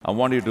I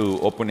want you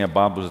to open your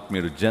Bibles with me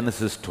to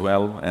Genesis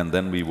 12, and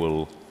then we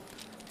will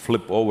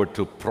flip over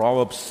to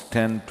Proverbs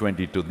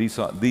 10:22.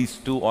 These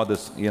two are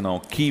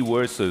the key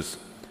verses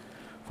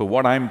for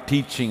what I'm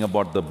teaching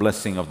about the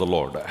blessing of the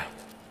Lord.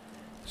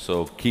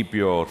 So keep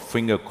your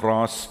finger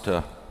crossed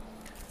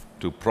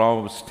to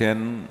Proverbs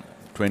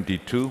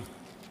 10:22,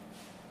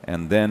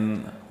 and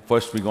then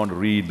first we're going to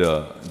read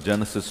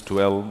Genesis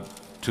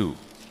 12:2,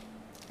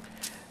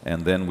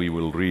 and then we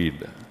will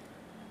read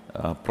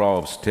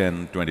Proverbs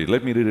 10:20.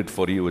 Let me read it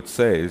for you. It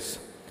says,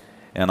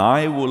 "And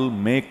I will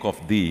make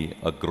of thee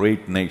a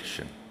great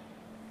nation,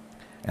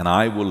 and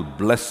I will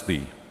bless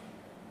thee."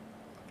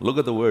 Look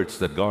at the words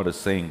that God is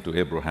saying to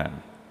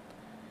Abraham.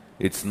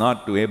 It's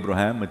not to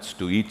Abraham, it's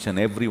to each and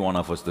every one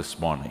of us this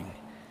morning.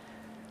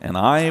 "And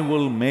I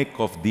will make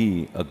of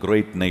thee a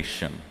great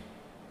nation,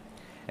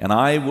 and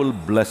I will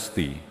bless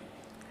thee,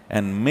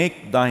 and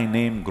make thy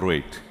name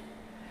great,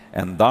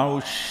 and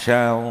thou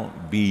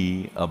shalt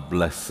be a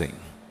blessing."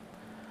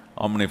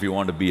 How many of you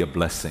want to be a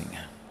blessing?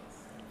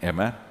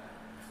 Amen?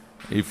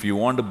 If you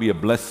want to be a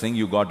blessing,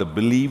 you got to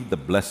believe the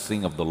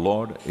blessing of the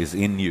Lord is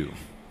in you.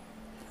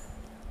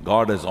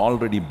 God has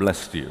already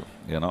blessed you,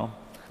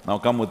 Now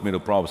come with me to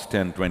Proverbs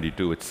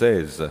 10:22. It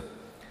says,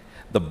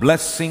 "The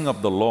blessing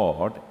of the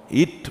Lord,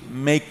 it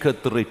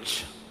maketh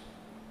rich,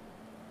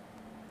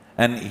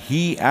 and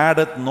he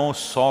addeth no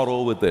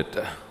sorrow with it."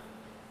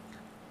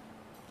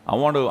 I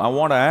want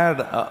to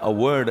add a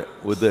word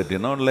with it,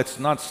 Let's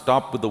not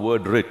stop with the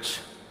word rich.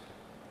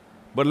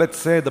 But let's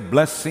say the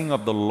blessing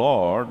of the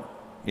Lord,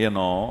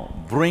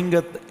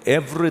 bringeth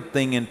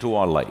everything into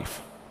our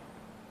life.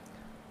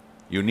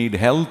 You need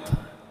health,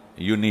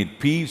 you need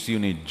peace, you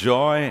need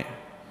joy,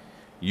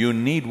 you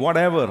need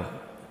whatever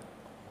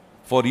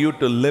for you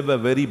to live a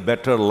very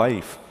better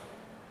life.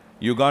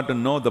 You got to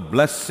know the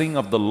blessing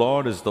of the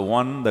Lord is the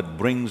one that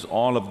brings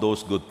all of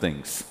those good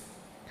things.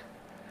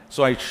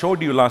 So I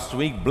showed you last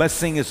week,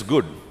 blessing is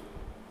good.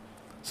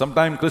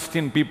 Sometimes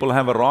Christian people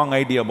have a wrong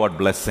idea about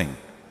blessing.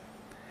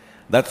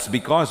 That's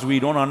because we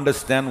don't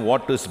understand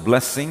what is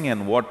blessing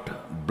and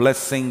what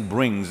blessing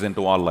brings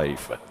into our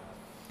life.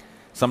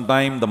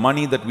 Sometimes the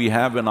money that we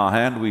have in our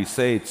hand, we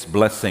say it's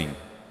blessing.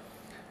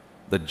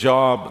 The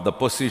job, the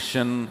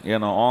position,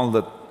 all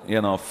the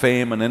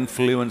fame and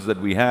influence that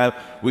we have,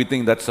 we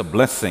think that's a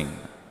blessing.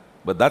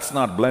 But that's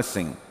not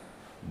blessing.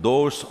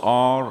 Those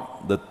are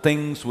the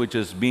things which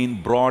has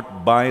been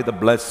brought by the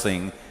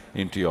blessing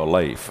into your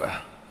life.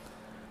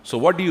 So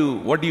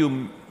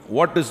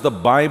what is the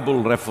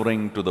Bible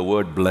referring to the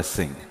word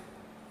blessing?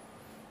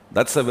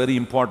 That's a very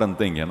important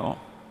thing,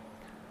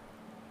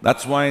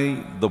 That's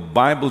why the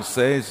Bible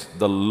says,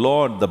 the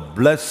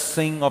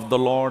blessing of the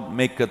Lord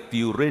maketh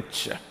you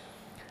rich.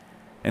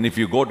 And if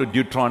you go to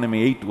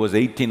Deuteronomy 8 verse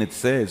 18, it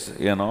says,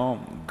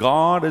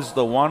 God is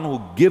the one who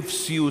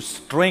gives you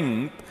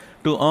strength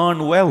to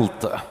earn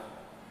wealth.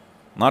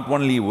 Not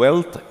only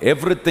wealth,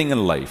 everything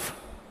in life.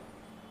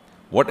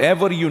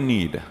 Whatever you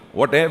need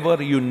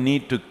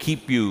to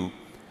keep you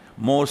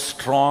more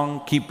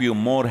strong, keep you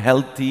more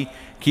healthy,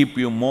 keep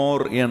you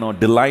more,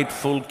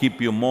 delightful, keep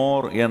you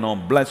more,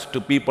 blessed to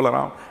people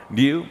around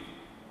you.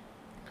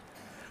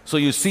 So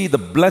you see, the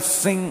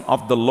blessing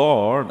of the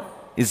Lord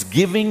is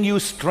giving you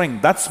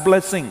strength. That's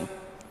blessing.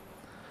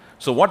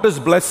 So what is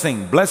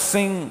blessing?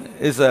 Blessing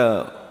is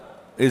a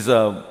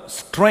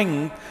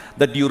strength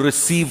that you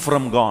receive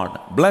from God.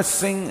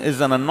 Blessing is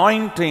an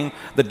anointing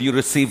that you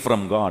receive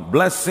from God.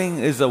 Blessing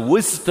is a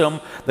wisdom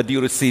that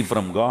you receive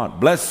from God.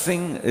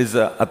 Blessing is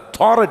an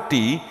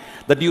authority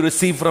that you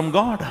receive from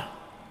God.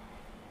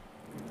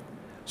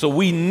 So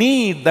we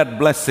need that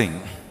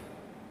blessing.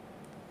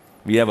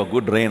 We have a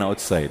good rain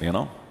outside,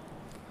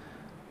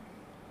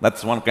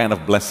 That's one kind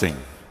of blessing.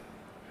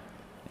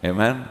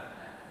 Amen.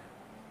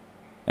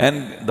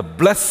 And the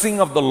blessing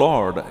of the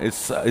Lord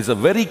is a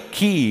very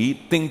key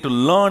thing to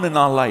learn in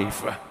our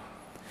life,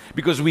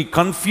 because we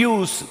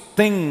confuse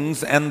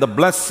things and the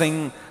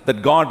blessing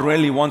that God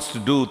really wants to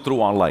do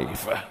through our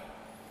life.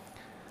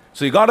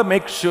 So you got to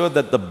make sure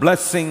that the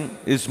blessing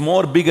is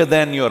more bigger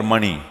than your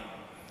money.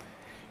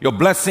 Your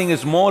blessing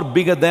is more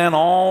bigger than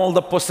all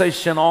the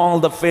possession, all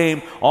the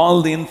fame,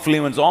 all the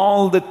influence,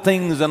 all the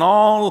things and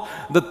all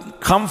the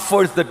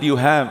comforts that you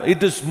have.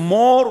 It is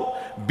more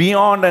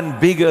beyond and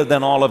bigger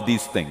than all of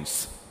these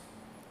things.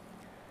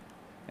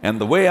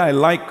 And the way I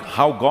like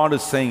how God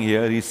is saying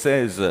here, He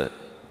says,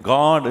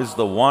 God is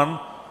the one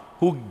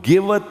who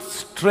giveth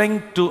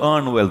strength to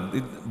earn wealth.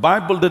 The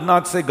Bible did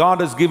not say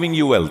God is giving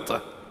you wealth.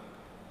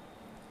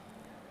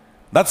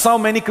 That's how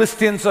many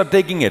Christians are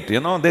taking it,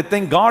 They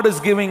think God is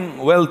giving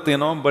wealth,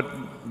 but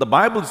the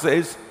Bible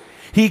says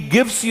He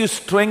gives you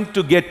strength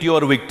to get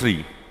your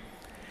victory.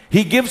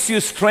 He gives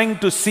you strength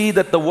to see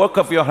that the work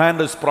of your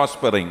hand is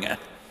prospering.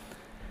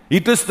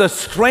 It is the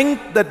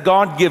strength that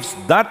God gives.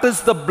 That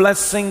is the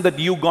blessing that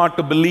you got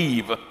to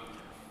believe.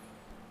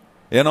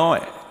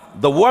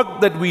 The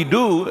work that we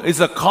do is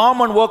a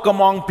common work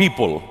among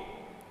people.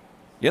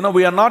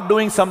 We are not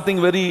doing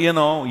something very,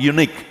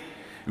 unique.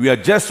 We are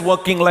just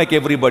working like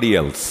everybody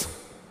else.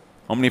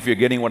 How many of you are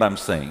getting what I'm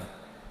saying?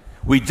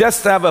 We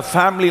just have a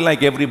family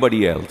like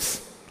everybody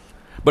else.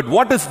 But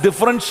what is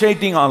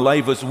differentiating our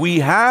life is we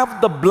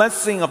have the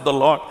blessing of the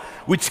Lord,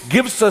 which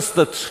gives us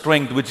the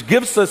strength, which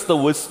gives us the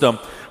wisdom,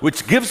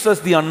 which gives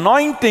us the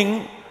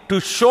anointing to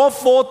show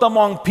forth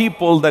among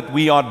people that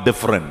we are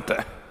different.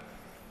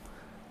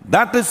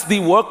 That is the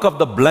work of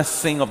the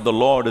blessing of the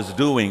Lord is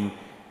doing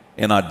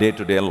in our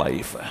day-to-day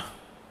life.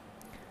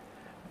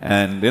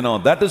 And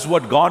that is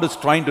what God is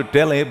trying to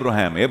tell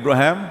Abraham.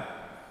 Abraham,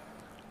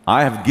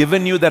 I have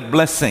given you that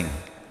blessing.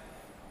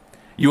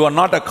 You are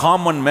not a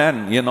common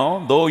man,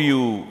 though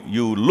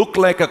you look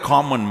like a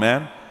common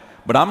man,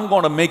 but I'm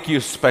going to make you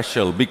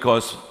special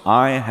because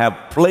I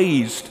have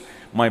placed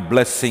my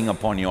blessing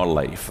upon your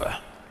life.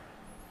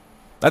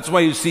 That's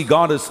why you see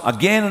God is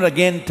again and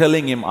again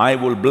telling him, I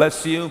will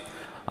bless you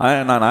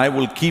and I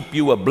will keep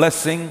you a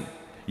blessing.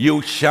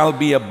 You shall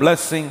be a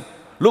blessing.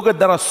 Look at,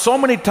 there are so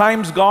many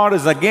times God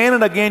is again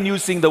and again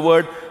using the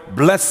word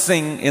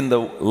blessing in the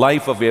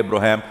life of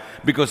Abraham,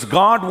 because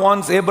God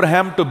wants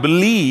Abraham to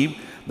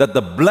believe that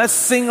the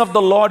blessing of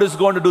the Lord is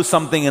going to do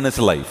something in his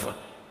life.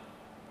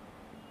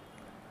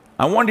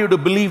 I want you to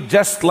believe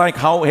just like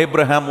how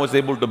Abraham was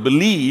able to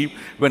believe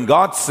when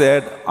God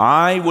said,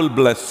 I will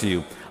bless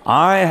you.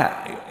 I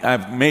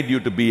have made you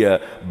to be a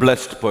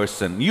blessed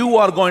person. You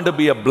are going to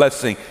be a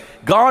blessing.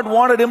 God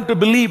wanted him to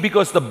believe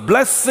because the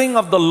blessing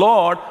of the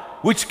Lord,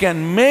 which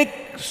can make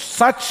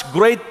such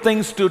great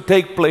things to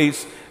take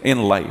place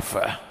in life.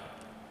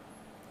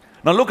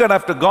 Now look at,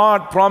 after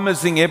God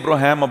promising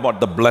Abraham about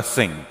the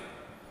blessing.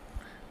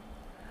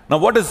 Now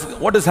what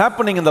is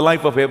happening in the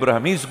life of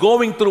Abraham? He's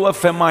going through a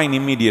famine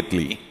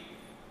immediately.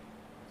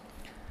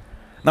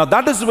 Now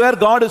that is where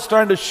God is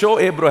trying to show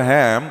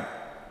Abraham,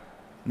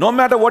 no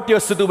matter what your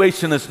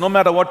situation is, no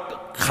matter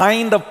what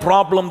kind of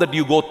problem that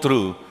you go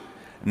through,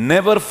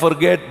 never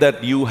forget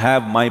that you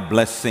have my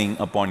blessing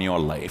upon your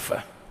life.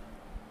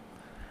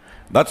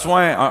 That's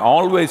why I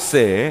always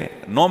say,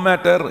 no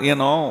matter,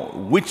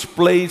 which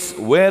place,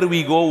 where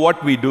we go,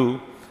 what we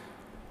do,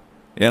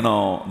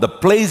 the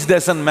place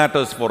doesn't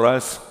matter for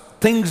us.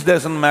 Things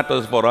doesn't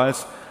matter for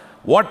us.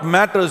 What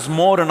matters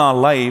more in our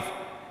life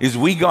is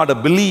we got to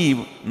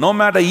believe, no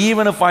matter,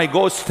 even if I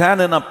go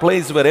stand in a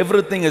place where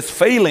everything is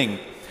failing,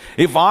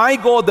 if I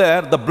go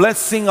there, the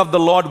blessing of the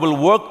Lord will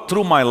work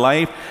through my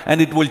life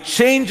and it will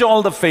change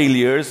all the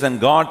failures,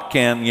 and God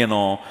can,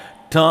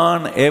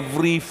 turn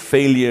every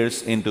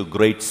failures into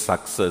great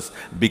success,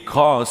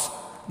 because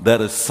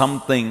there is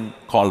something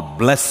called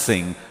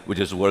blessing which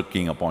is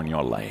working upon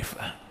your life.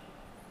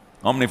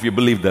 How many of you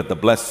believe that the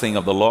blessing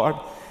of the Lord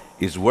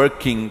is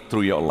working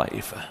through your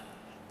life?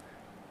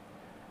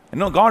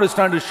 God is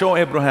trying to show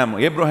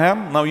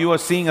Abraham, now you are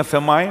seeing a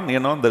famine,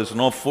 there's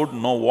no food,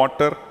 no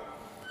water.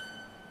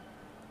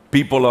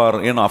 People are,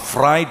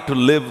 afraid to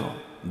live.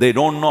 They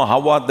don't know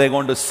how are they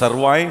going to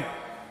survive.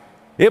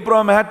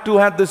 Abraham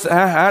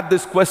had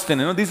this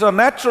question. These are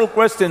natural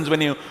questions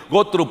when you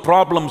go through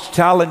problems,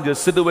 challenges,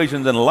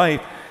 situations in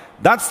life.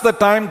 That's the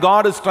time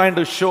God is trying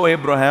to show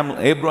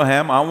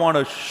Abraham, I want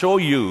to show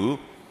you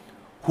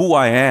who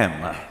I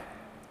am.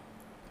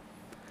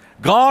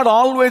 God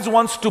always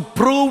wants to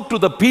prove to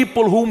the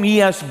people whom he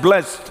has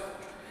blessed,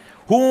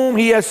 whom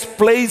he has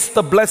placed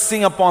the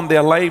blessing upon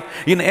their life.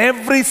 In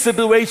every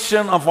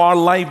situation of our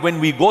life when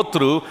we go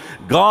through,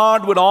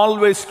 God would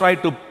always try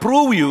to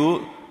prove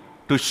you,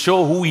 to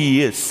show who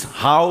he is,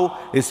 how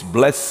his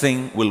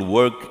blessing will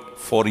work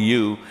for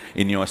you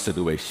in your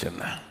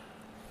situation.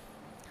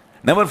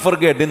 Never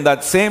forget, in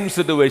that same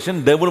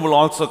situation, devil will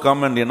also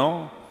come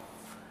and,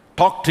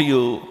 talk to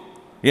you,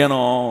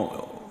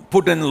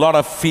 put in a lot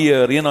of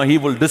fear, he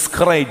will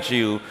discourage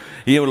you,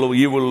 he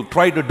will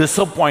try to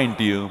disappoint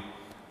you.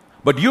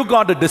 But you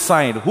got to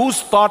decide,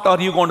 whose thought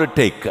are you going to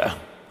take? Are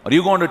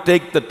you going to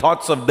take the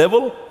thoughts of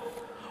devil?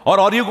 Or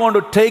are you going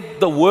to take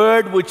the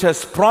word which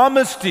has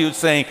promised you,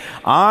 saying,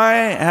 I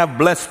have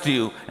blessed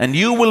you and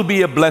you will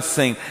be a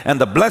blessing.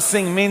 And the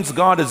blessing means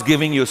God is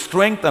giving you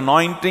strength,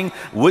 anointing,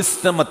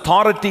 wisdom,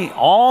 authority.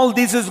 All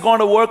this is going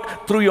to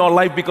work through your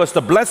life because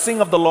the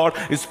blessing of the Lord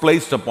is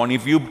placed upon you.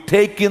 If you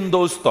take in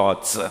those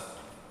thoughts,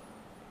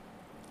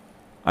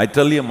 I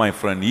tell you, my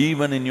friend,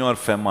 even in your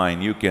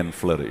famine, you can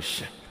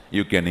flourish.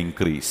 You can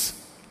increase.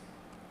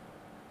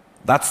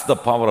 That's the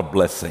power of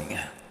blessing.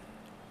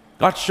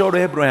 God showed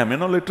Abraham,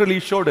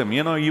 literally showed him.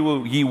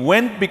 He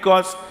went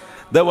because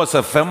there was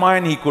a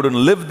famine, he couldn't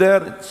live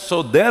there.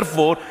 So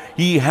therefore,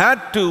 he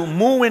had to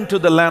move into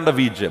the land of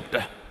Egypt.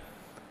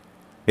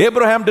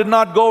 Abraham did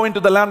not go into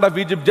the land of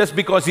Egypt just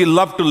because he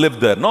loved to live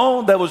there.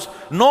 No, there was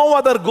no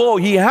other go.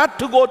 He had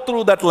to go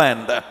through that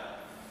land.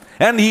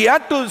 And he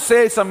had to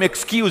say some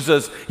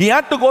excuses. He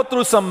had to go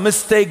through some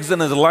mistakes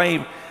in his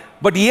life.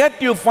 But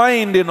yet you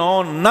find,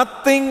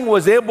 nothing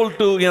was able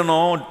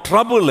to,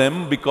 trouble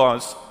him,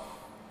 because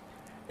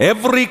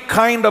every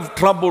kind of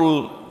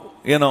trouble,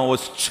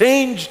 was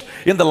changed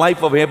in the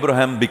life of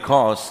Abraham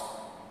because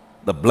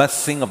the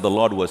blessing of the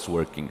Lord was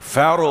working.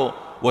 Pharaoh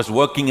was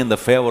working in the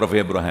favor of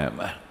Abraham.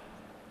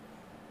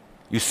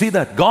 You see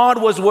that?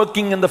 God was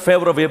working in the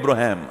favor of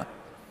Abraham.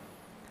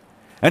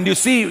 And you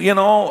see,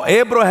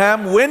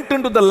 Abraham went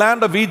into the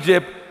land of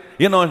Egypt,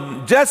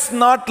 just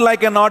not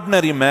like an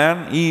ordinary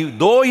man.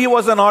 Though he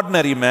was an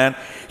ordinary man,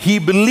 he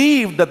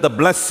believed that the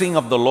blessing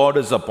of the Lord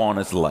is upon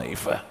his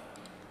life.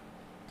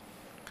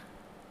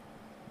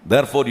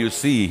 Therefore, you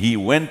see, he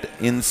went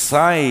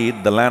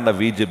inside the land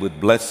of Egypt with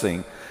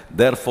blessing.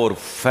 Therefore,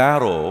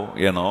 Pharaoh,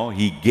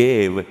 he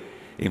gave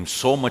him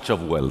so much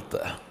of wealth.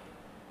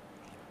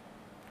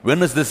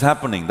 When is this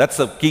happening? That's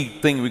a key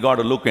thing we got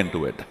to look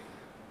into it.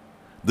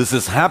 This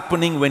is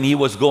happening when he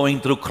was going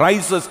through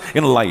crisis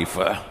in life.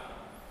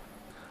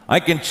 I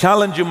can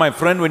challenge you, my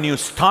friend, when you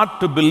start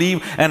to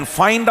believe and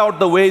find out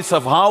the ways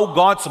of how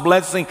God's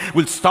blessing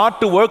will start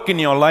to work in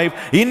your life,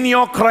 in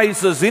your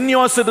crisis, in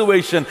your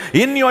situation,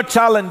 in your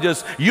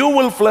challenges, you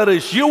will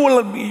flourish. You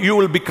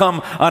will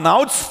become an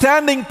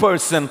outstanding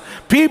person.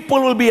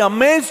 People will be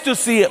amazed to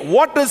see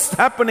what is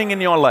happening in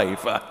your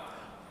life.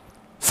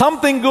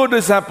 Something good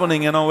is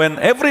happening, when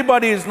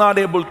everybody is not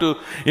able to,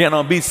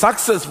 be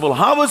successful.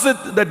 How is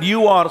it that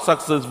you are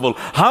successful?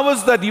 How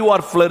is that you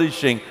are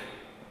flourishing?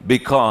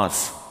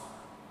 Because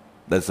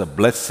there's a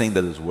blessing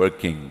that is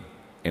working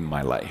in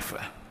my life.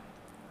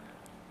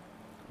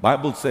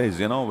 Bible says,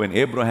 when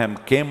Abraham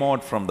came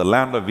out from the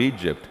land of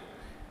Egypt,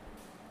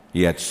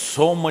 he had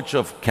so much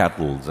of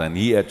cattle and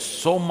he had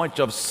so much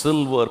of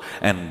silver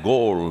and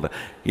gold.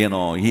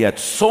 He had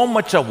so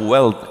much of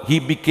wealth. He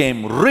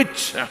became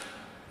rich.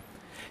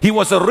 He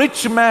was a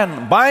rich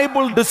man.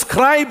 Bible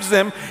describes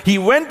him. He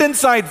went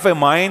inside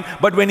famine,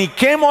 but when he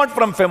came out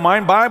from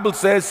famine, Bible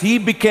says he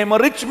became a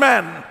rich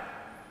man.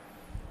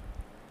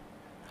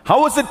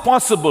 How is it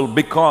possible?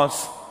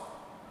 Because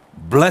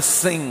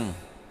blessing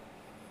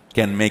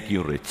can make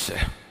you rich.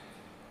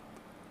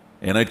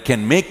 It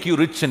can make you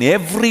rich in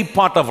every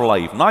part of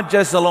life, not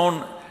just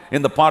alone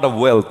in the part of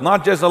wealth,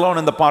 not just alone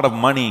in the part of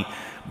money,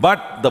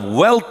 but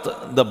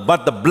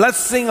the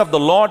blessing of the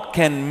Lord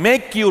can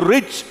make you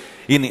rich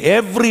in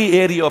every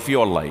area of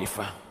your life.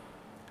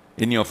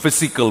 In your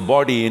physical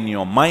body, in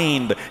your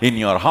mind, in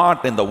your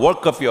heart, in the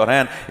work of your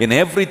hand, in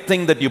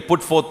everything that you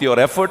put forth your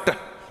effort.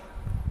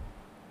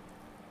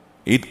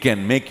 It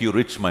can make you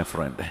rich, my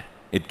friend.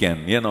 It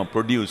can,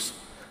 produce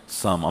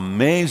some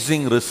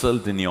amazing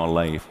result in your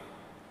life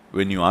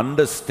when you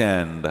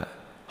understand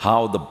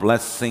how the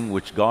blessing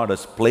which God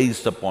has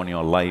placed upon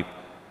your life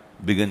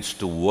begins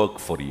to work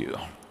for you.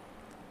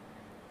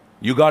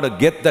 You got to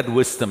get that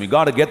wisdom. You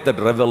got to get that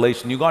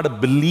revelation. You got to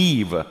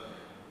believe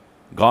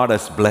God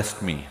has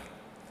blessed me.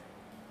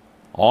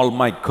 All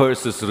my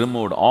curses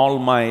removed. All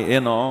my,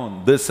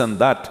 this and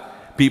that.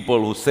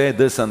 People who say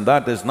this and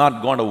that is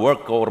not going to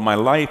work over my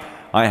life.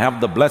 I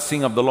have the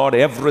blessing of the Lord.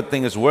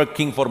 Everything is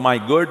working for my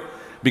good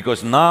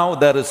because now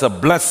there is a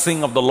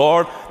blessing of the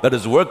Lord that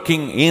is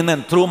working in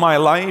and through my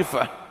life.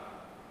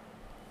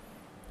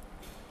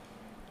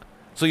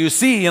 So you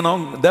see,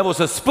 there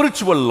was a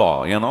spiritual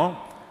law,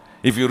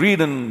 If you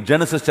read in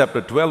Genesis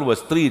chapter 12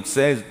 verse 3, it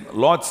says,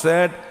 Lord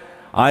said,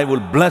 I will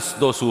bless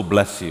those who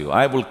bless you.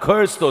 I will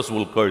curse those who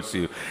will curse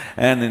you.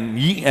 And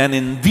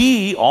in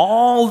thee,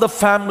 all the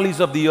families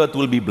of the earth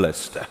will be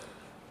blessed.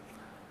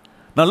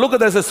 Now look at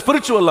this, a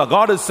spiritual law.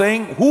 God is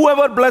saying,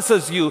 whoever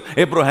blesses you,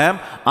 Abraham,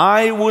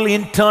 I will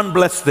in turn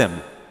bless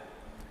them.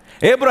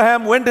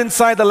 Abraham went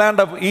inside the land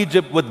of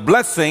Egypt with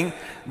blessing.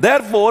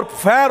 Therefore,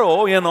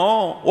 Pharaoh,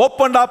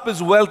 opened up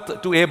his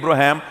wealth to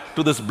Abraham,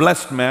 to this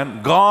blessed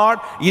man. God,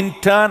 in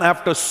turn,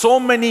 after so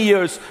many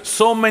years,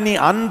 so many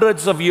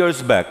hundreds of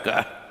years back,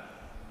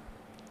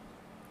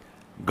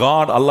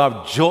 God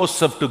allowed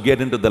Joseph to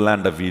get into the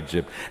land of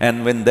Egypt.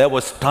 And when there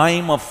was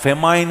time of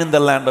famine in the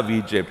land of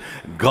Egypt,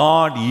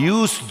 God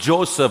used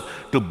Joseph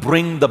to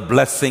bring the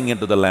blessing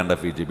into the land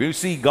of Egypt. You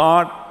see,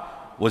 God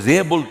was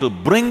able to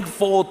bring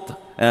forth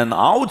an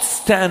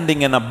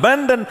outstanding and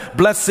abundant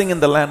blessing in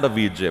the land of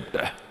Egypt.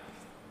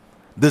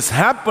 This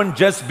happened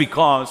just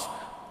because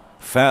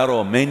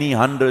Pharaoh, many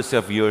hundreds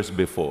of years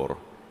before,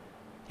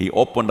 he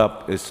opened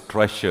up his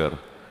treasure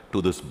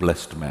to this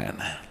blessed man.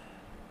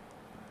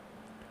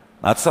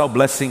 That's how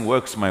blessing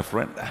works, my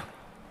friend.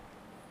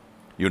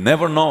 You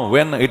never know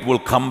when it will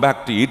come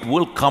back to you. It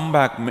will come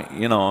back,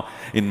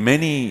 in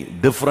many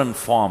different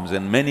forms,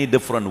 in many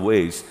different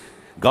ways.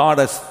 God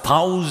has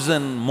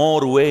 1,000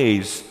 more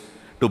ways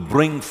to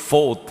bring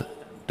forth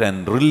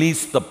and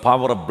release the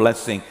power of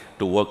blessing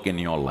to work in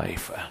your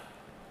life.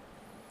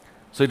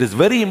 So it is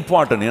very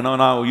important,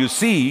 now you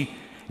see,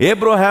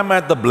 Abraham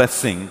had the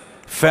blessing,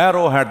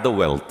 Pharaoh had the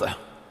wealth.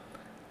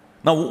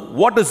 Now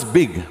what is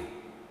big?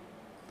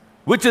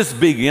 Which is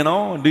big,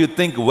 Do you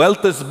think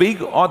wealth is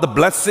big or the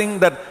blessing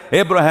that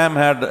Abraham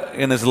had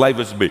in his life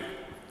is big?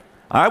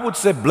 I would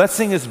say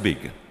blessing is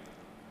big.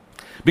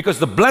 Because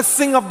the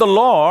blessing of the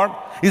Lord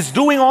is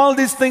doing all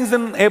these things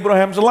in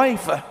Abraham's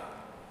life.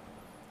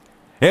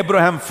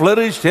 Abraham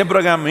flourished,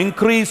 Abraham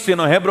increased,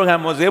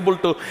 Abraham was able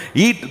to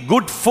eat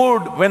good food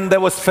when there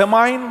was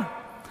famine.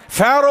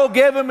 Pharaoh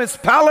gave him his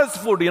palace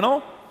food,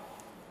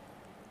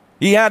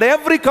 He had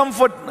every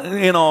comfort,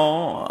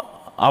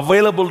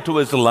 available to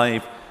his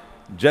life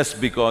just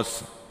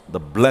because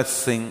the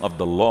blessing of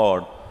the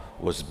Lord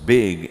was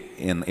big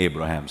in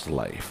Abraham's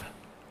life.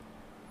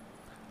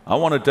 I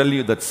want to tell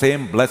you that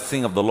same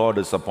blessing of the Lord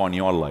is upon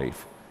your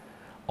life.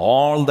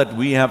 All that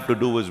we have to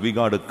do is we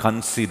got to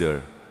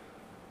consider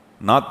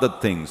not the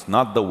things,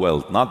 not the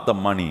wealth, not the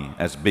money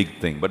as big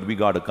thing, but we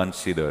got to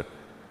consider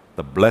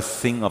the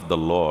blessing of the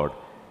Lord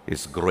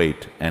is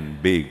great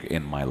and big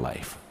in my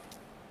life.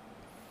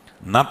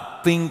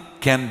 Nothing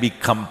can be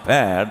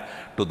compared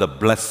to the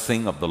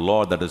blessing of the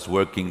Lord that is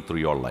working through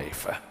your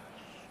life.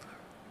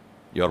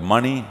 Your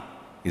money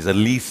is the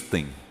least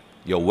thing.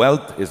 Your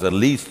wealth is the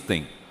least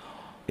thing.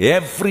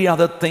 Every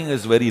other thing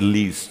is very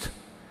least.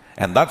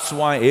 And that's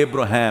why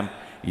Abraham,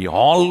 he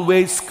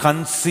always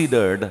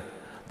considered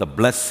the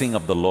blessing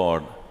of the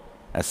Lord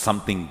as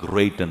something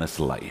great in his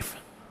life.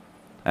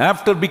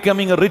 After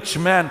becoming a rich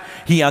man,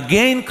 he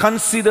again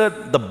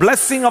considered the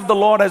blessing of the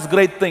Lord as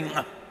great thing.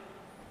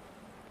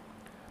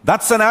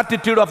 That's an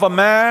attitude of a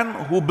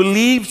man who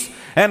believes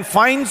and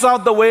finds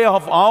out the way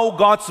of how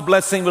God's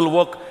blessing will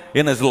work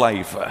in his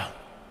life.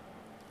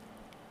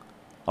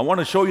 I want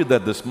to show you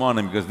that this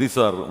morning because these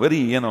are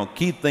very,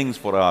 key things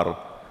for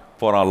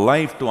our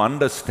life to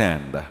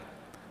understand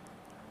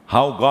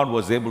how God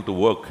was able to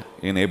work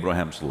in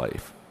Abraham's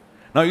life.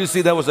 Now you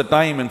see, there was a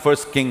time in 1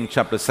 Kings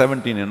chapter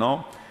 17,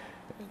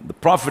 the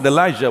prophet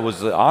Elijah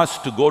was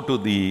asked to go to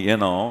the,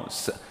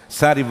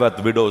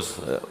 Sarephat widow's,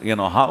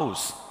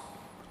 house.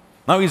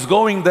 Now he's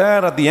going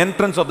there at the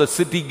entrance of the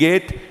city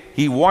gate.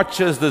 He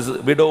watches this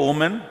widow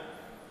woman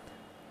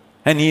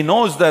and he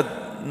knows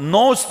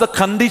the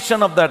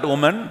condition of that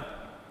woman.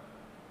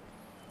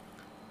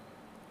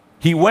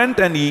 He went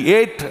and he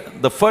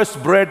ate the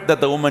first bread that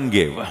the woman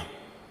gave.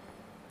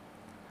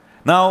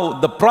 Now,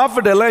 the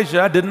prophet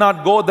Elijah did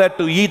not go there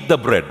to eat the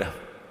bread.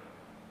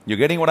 You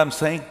getting what I'm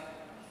saying?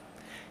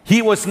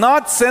 He was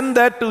not sent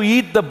there to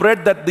eat the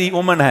bread that the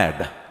woman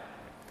had.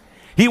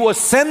 He was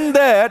sent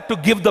there to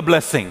give the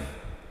blessing.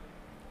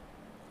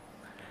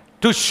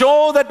 To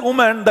show that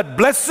woman that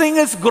blessing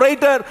is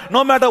greater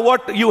no matter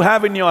what you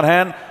have in your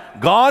hand.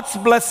 God's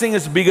blessing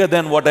is bigger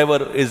than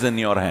whatever is in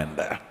your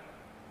hand.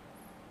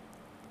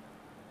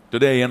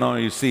 Today,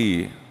 you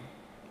see,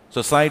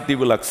 society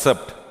will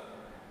accept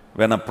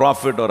when a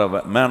prophet or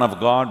a man of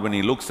God, when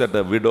he looks at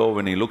a widow,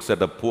 when he looks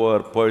at a poor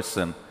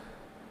person,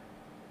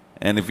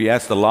 and if he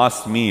has the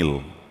last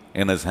meal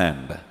in his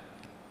hand,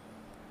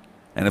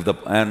 and if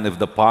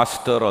the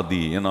pastor or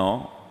the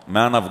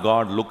man of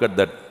God look at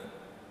that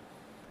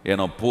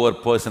poor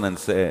person and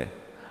say,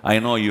 I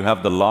know you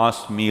have the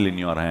last meal in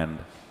your hand.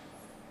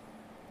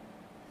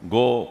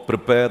 Go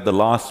prepare the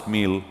last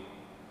meal,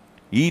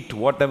 eat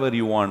whatever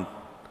you want.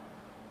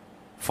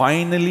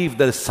 Finally, if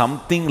there is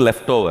something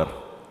left over,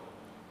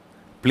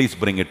 please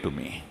bring it to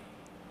me.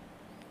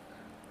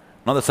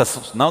 Now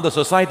the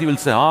society will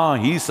say,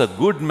 he's a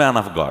good man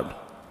of God.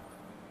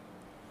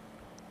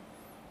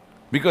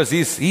 Because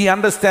he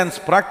understands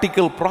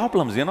practical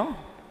problems,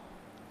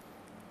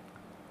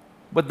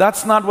 But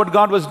that's not what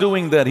God was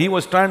doing there. He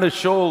was trying to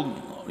show,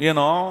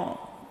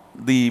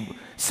 the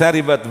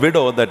Sarephat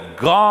widow that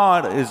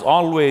God is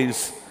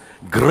always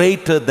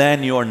greater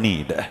than your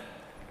need.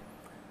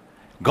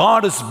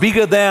 God is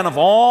bigger than of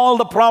all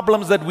the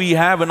problems that we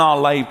have in our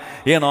life.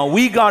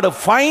 We got to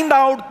find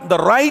out the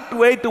right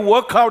way to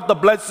work out the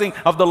blessing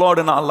of the Lord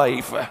in our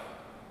life.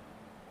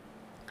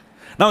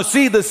 Now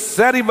see, this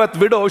Sarephat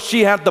widow,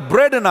 she had the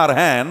bread in her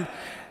hand.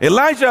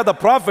 Elijah the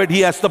prophet,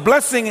 he has the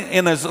blessing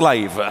in his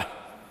life.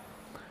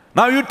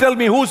 Now you tell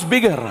me who's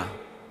bigger?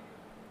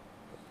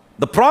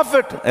 The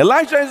prophet,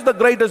 Elijah is the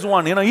greatest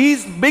one.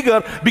 He's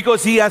bigger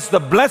because he has the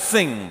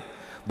blessing.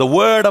 The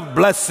word of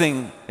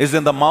blessing is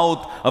in the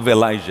mouth of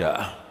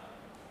Elijah.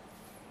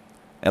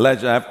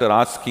 Elijah, after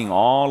asking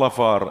all of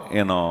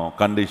our,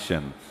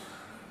 condition,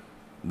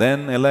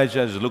 then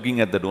Elijah is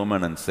looking at that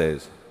woman and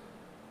says,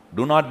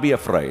 do not be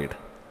afraid.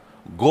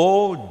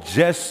 Go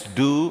just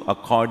do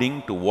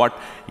according to what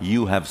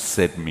you have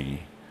said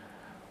me,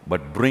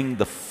 but bring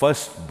the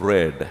first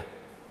bread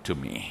to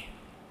me.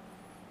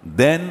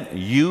 Then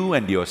you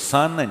and your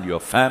son and your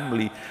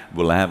family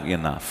will have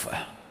enough.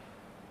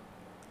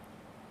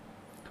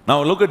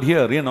 Now look at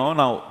here,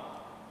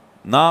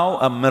 now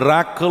a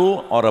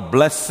miracle or a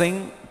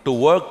blessing to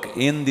work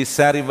in the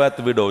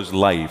Sarephat widow's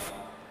life,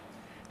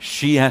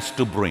 she has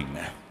to bring.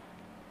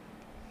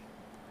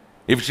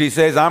 If she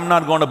says, I'm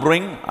not going to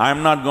bring,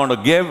 I'm not going to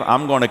give,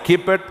 I'm going to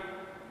keep it,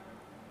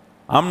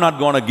 I'm not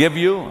going to give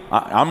you,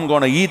 I'm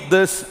going to eat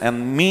this,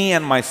 and me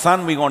and my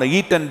son, we're going to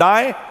eat and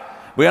die,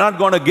 we're not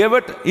going to give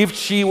it. If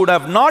she would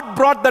have not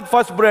brought that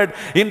first bread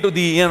into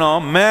the,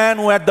 man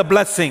who had the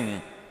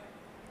blessing,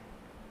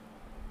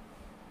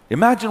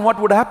 imagine what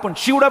would happen.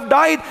 She would have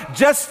died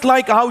just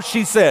like how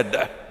she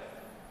said.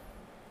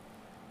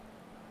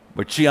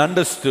 But she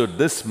understood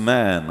this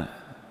man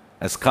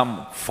has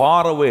come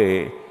far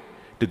away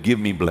to give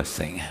me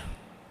blessing.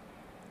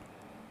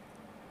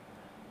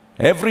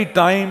 Every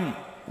time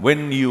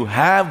when you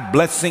have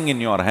blessing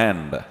in your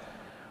hand,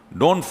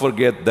 don't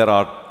forget there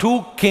are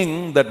two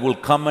kings that will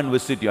come and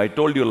visit you. I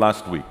told you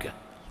last week.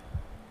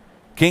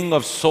 King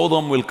of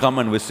Sodom will come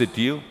and visit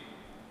you.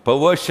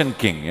 perversion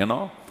king,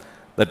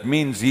 That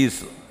means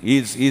he's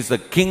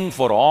the king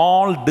for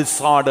all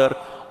disorder,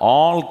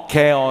 all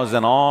chaos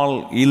and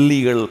all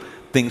illegal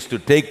things to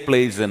take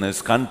place in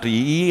his country.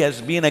 He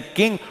has been a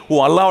king who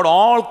allowed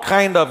all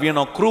kind of,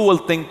 cruel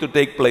things to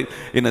take place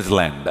in his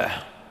land.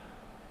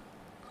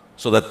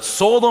 So that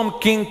Sodom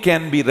king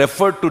can be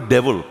referred to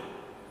devil.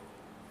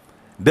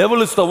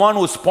 Devil is the one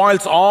who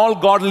spoils all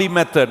godly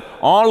method,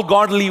 all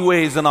godly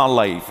ways in our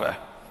life.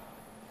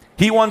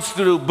 He wants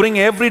to bring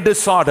every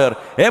disorder,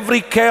 every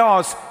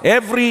chaos,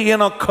 every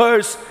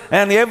curse,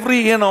 and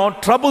every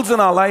troubles in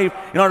our life.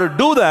 In order to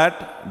do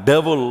that,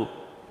 devil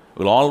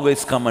will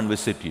always come and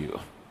visit you.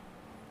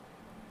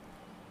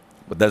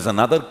 But there's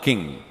another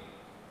king,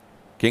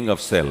 king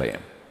of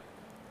Salem,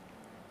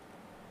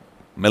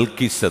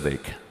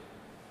 Melchizedek.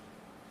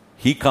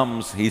 He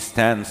comes, he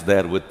stands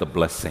there with the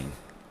blessing.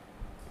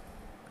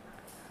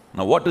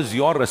 Now, what is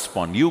your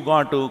response? You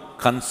got to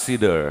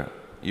consider,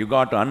 you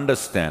got to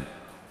understand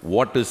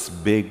what is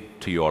big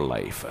to your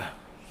life.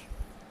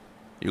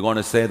 You're going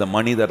to say, the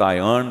money that I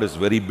earned is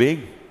very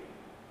big?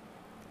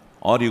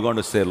 Or you're going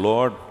to say,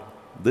 Lord,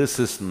 this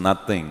is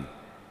nothing.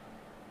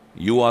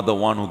 You are the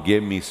one who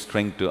gave me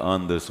strength to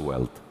earn this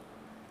wealth.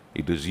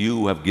 It is you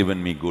who have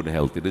given me good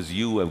health. It is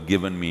you who have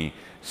given me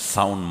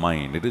sound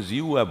mind. It is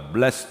you who have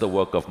blessed the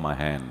work of my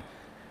hand.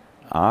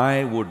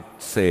 I would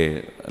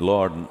say,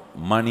 Lord,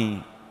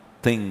 money,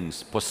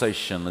 things,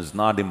 possession is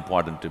not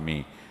important to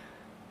me,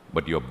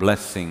 but your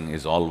blessing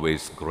is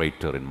always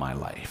greater in my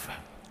life.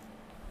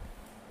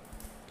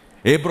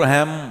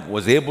 Abraham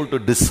was able to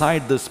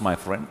decide this, my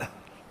friend.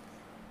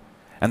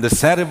 And the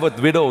Sarephat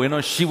widow,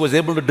 she was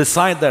able to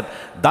decide that.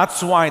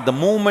 That's why the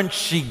moment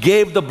she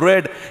gave the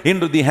bread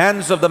into the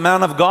hands of the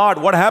man of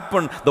God, what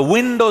happened? The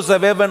windows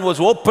of heaven was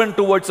opened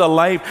towards her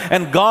life,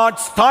 and God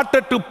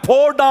started to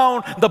pour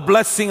down the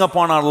blessing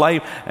upon our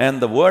life.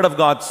 And the word of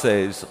God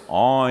says,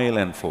 oil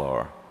and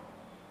flour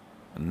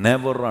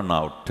never run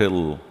out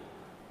till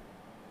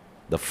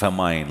the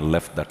famine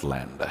left that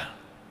land.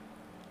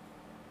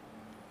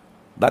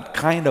 That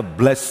kind of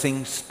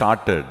blessing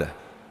started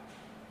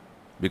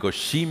because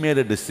she made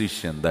a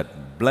decision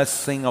that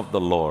blessing of the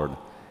Lord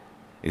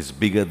is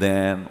bigger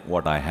than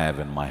what I have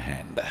in my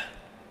hand.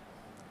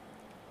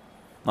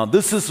 Now,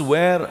 this is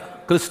where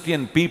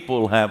Christian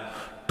people have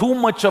too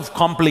much of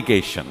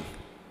complication.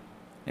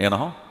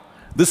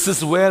 This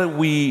is where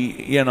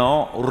we,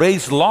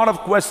 raise a lot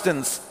of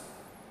questions.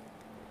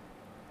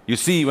 You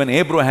see, when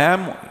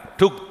Abraham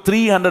took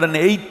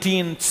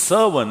 318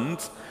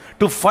 servants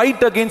to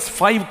fight against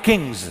 5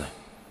 kings,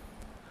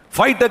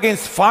 fight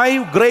against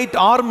 5 great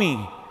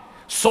army,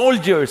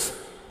 soldiers.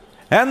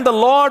 And the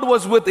Lord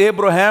was with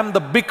Abraham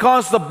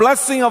because the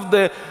blessing of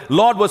the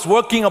Lord was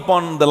working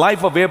upon the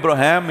life of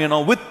Abraham.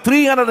 With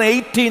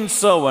 318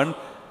 servants,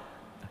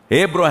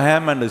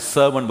 Abraham and his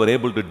servant were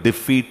able to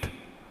defeat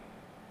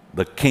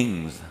the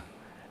kings.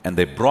 And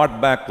they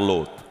brought back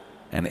Lot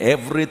and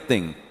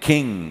everything,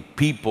 king,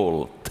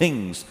 people,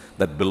 things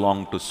that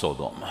belonged to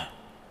Sodom.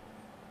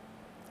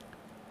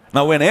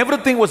 Now, when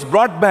everything was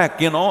brought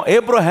back,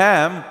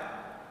 Abraham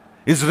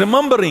is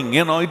remembering,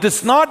 it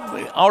is not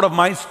out of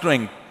my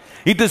strength.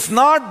 It is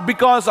not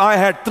because I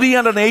had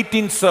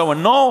 318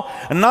 servants. No,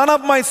 none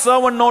of my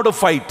servants know to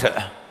fight.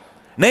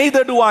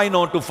 Neither do I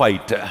know to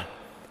fight.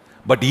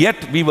 But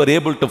yet we were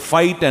able to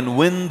fight and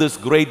win this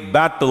great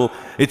battle.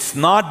 It's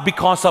not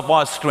because of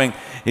our strength.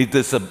 It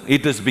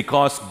is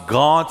because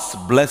God's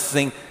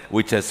blessing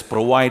which has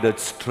provided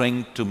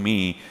strength to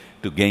me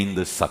to gain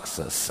this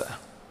success.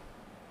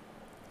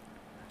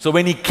 So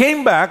when he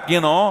came back,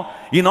 in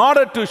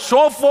order to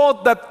show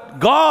forth that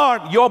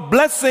God, your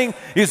blessing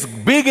is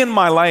big in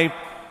my life,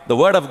 the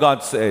Word of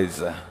God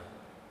says,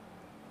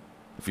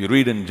 if you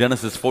read in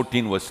Genesis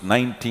 14 verse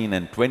 19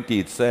 and 20,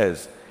 it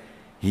says,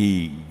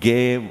 he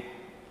gave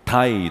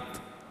tithe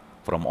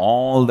from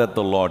all that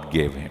the Lord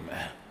gave him.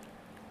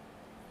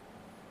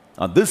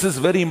 Now this is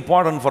very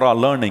important for our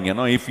learning.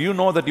 If you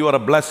know that you are a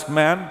blessed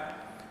man,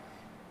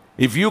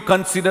 if you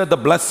consider the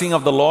blessing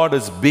of the Lord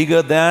is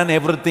bigger than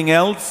everything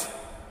else,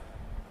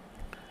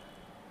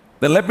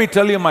 then let me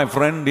tell you, my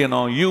friend,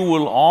 you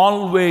will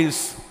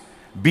always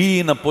be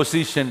in a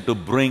position to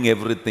bring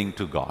everything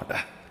to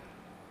God.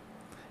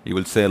 You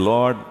will say,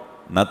 Lord,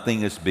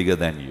 nothing is bigger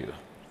than you.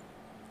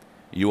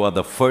 You are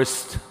the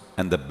first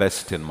and the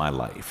best in my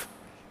life.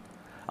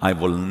 I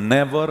will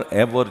never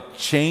ever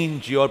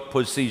change your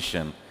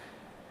position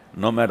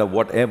no matter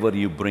whatever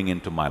you bring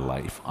into my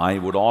life. I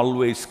would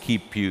always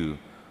keep you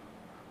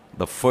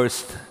the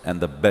first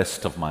and the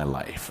best of my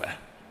life.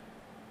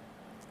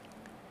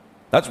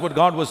 That's what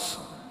God was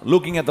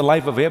looking at the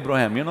life of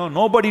Abraham.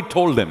 Nobody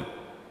told him.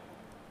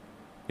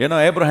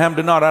 Abraham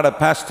did not have a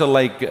pastor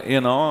like,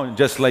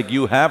 just like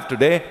you have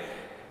today.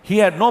 He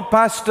had no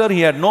pastor. He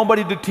had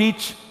nobody to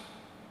teach.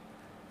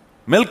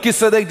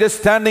 Melchizedek just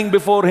standing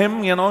before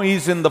him,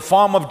 he's in the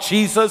form of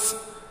Jesus.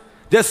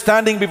 Just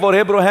standing before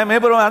Abraham,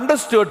 Abraham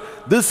understood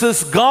this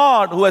is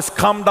God who has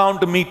come down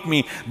to meet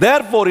me.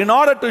 Therefore, in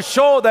order to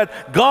show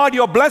that God,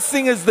 your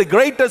blessing is the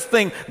greatest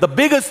thing, the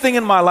biggest thing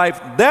in my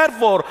life,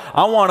 therefore,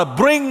 I want to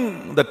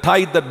bring the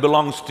tithe that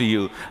belongs to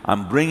you.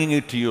 I'm bringing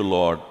it to you,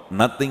 Lord.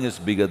 Nothing is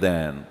bigger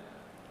than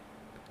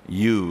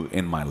you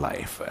in my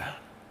life.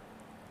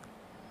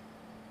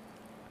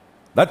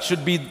 That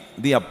should be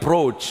the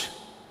approach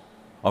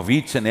of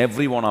each and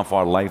every one of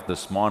our life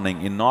this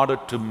morning in order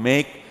to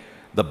make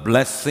the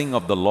blessing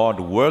of the Lord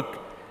work,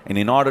 and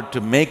in order to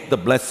make the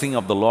blessing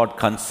of the Lord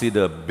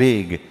consider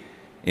big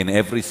in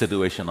every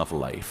situation of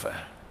life.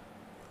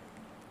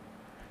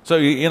 So,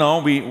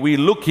 we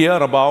look here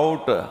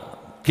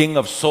about king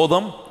of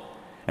Sodom,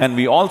 and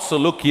we also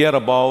look here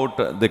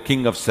about the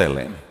king of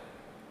Salem.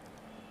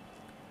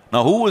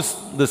 Now, who is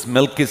this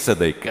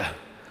Melchizedek?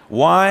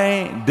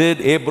 Why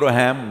did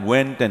Abraham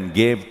went and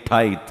gave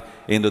tithe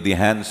into the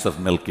hands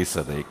of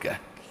Melchizedek?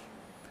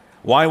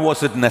 Why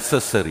was it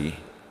necessary?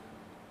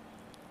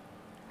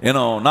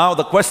 Now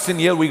the question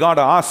here we got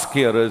to ask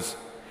here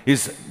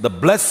is the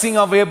blessing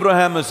of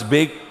Abraham is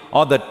big,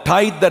 or the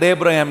tithe that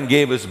Abraham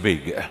gave is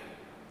big?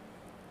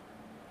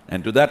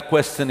 And to that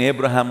question,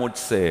 Abraham would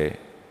say,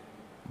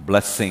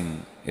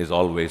 blessing is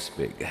always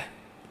big.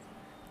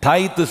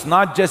 Tithe is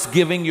not just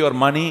giving your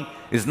money,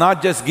 is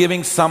not just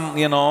giving some,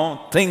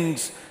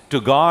 things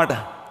to God.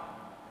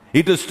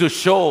 It is to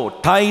show,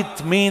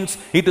 tithe means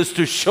it is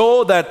to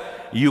show that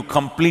you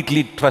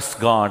completely trust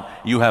God,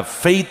 you have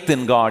faith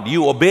in God,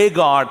 you obey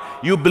God,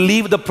 you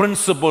believe the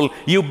principle,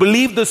 you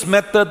believe this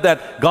method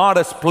that God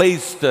has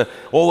placed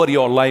over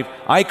your life.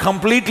 I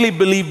completely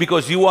believe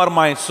because you are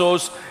my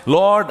source.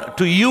 Lord,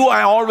 to you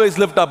I always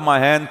lift up my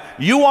hand.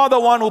 You are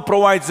the one who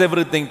provides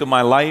everything to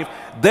my life.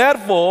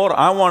 Therefore,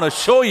 I want to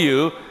show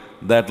you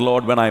that,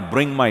 Lord, when I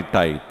bring my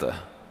tithe,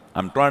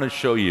 I'm trying to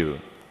show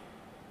you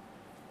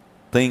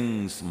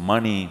things,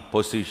 money,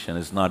 position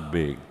is not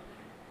big.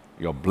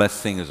 Your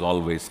blessing is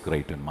always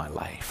great in my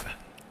life.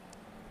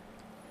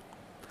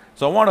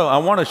 So I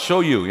want to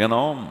show you,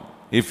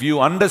 if you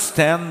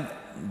understand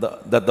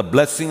that the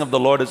blessing of the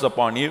Lord is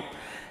upon you,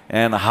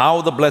 and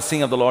how the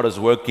blessing of the Lord is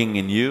working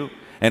in you,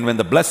 and when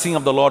the blessing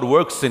of the Lord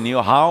works in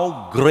you,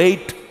 how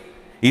great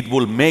it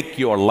will make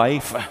your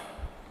life.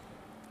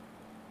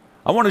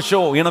 I want to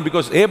show,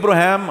 because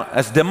Abraham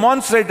has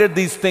demonstrated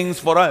these things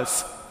for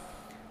us.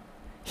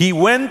 He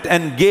went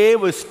and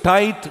gave his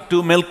tithe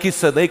to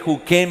Melchizedek, who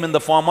came in the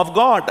form of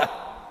God.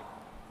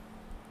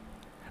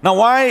 Now,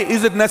 why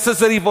is it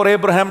necessary for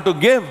Abraham to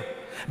give?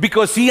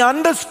 Because he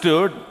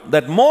understood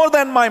that more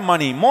than my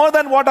money, more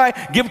than what I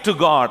give to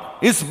God,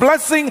 his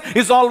blessing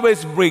is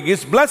always big.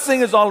 His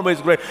blessing is always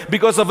great.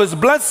 Because of his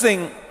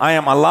blessing, I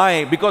am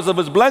alive. Because of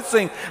his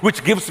blessing,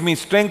 which gives me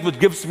strength, which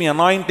gives me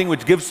anointing,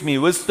 which gives me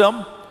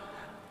wisdom,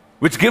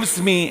 which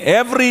gives me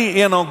every,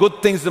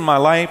 good things in my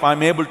life,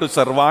 I'm able to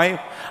survive.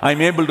 I'm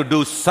able to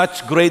do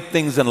such great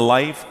things in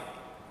life.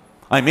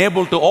 I'm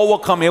able to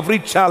overcome every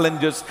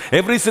challenges,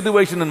 every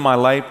situation in my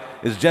life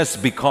is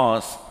just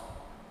because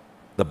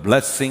the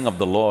blessing of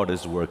the Lord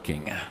is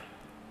working.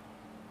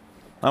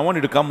 I want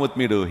you to come with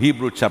me to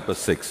Hebrews chapter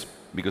 6,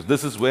 because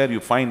this is where you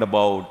find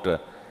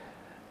about,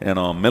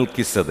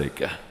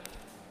 Melchizedek.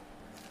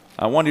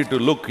 I want you to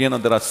look,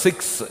 there are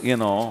 6,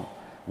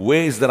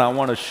 ways that I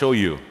want to show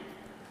you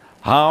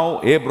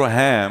how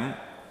Abraham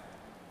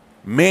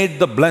made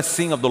the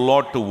blessing of the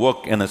Lord to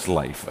work in his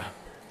life.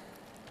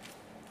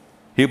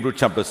 Hebrews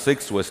chapter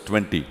 6, verse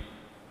 20.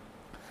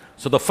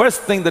 So the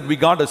first thing that we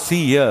got to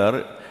see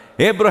here,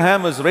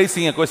 Abraham is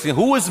raising a question.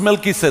 Who is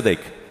Melchizedek?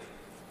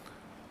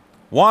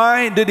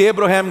 Why did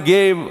Abraham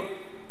give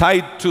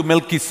tithe to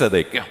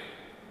Melchizedek?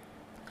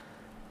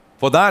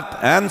 For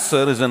that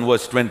answer is in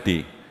verse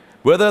 20.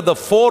 Whether the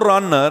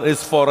forerunner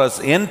is for us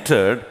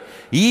entered,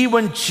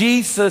 even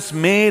Jesus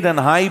made an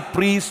high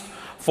priest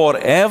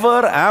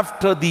forever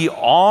after the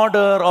order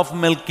of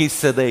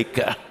Melchizedek.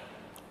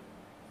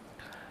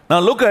 Now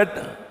look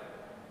at,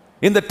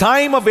 in the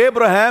time of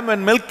Abraham,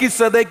 when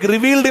Melchizedek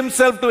revealed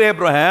himself to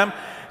Abraham,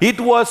 it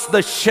was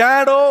the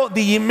shadow,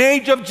 the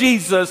image of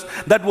Jesus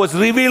that was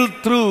revealed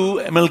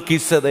through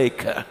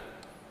Melchizedek.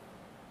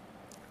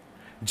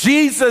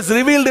 Jesus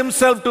revealed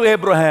himself to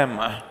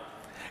Abraham.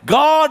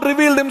 God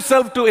revealed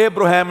himself to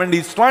Abraham, and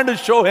he's trying to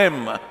show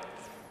him,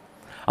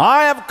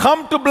 I have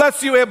come to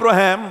bless you,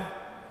 Abraham.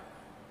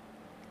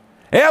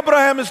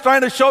 Abraham is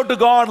trying to show to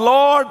God,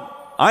 Lord,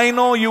 I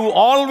know you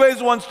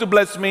always wants to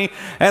bless me,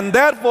 and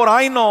therefore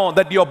I know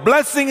that your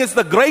blessing is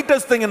the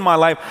greatest thing in my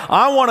life.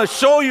 I want to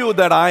show you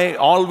that I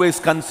always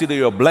consider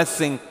your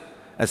blessing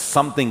as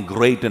something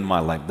great in my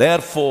life.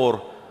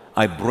 Therefore,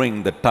 I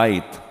bring the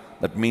tithe,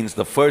 that means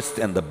the first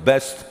and the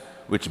best,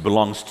 which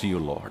belongs to you,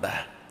 Lord.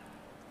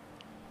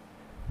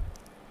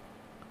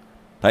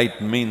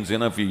 Tithe means,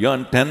 if you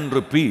earn 10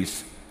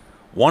 rupees,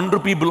 1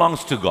 rupee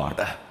belongs to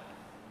God.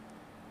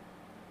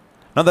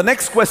 Now the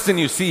next question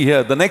you see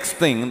here, the next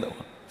thing,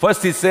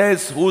 first he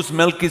says, who's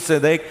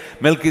Melchizedek?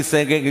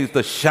 Melchizedek is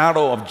the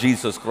shadow of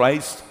Jesus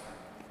Christ.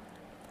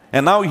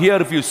 And now here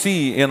if you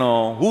see,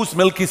 who's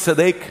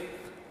Melchizedek?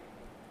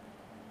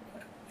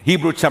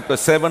 Hebrews chapter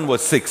 7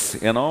 verse 6,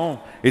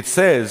 it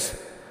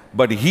says,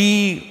 but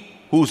he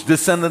whose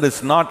descendant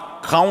is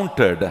not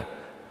counted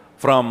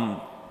from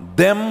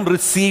them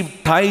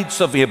received tithes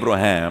of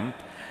Abraham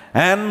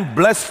and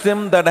blessed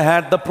him that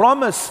had the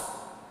promise.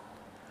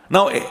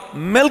 Now,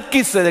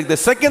 Melchizedek, the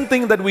second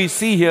thing that we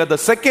see here, the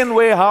second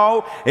way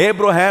how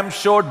Abraham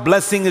showed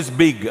blessing is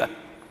big.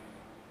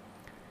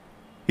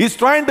 He's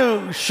trying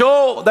to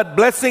show that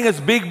blessing is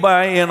big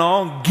by,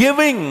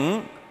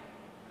 giving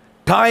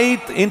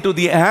tithe into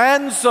the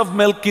hands of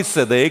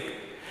Melchizedek.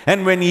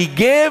 And when he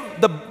gave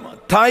the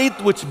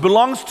tithe which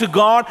belongs to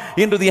God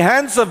into the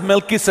hands of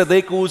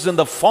Melchizedek, who is in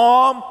the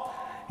form,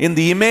 in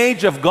the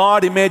image of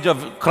God, image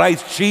of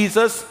Christ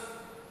Jesus,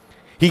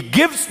 he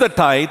gives the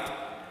tithe,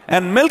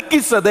 and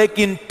Melchizedek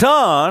in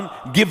turn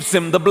gives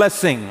him the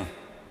blessing.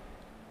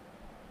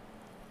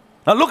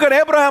 Now look at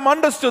Abraham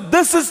understood,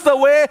 this is the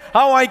way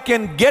how I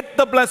can get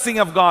the blessing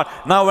of God.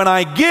 Now when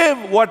I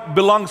give what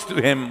belongs to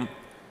him,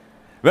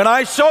 when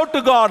I show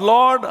to God,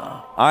 Lord,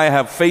 I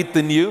have faith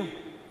in you,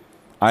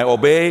 I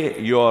obey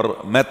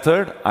your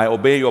method, I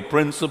obey your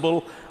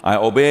principle, I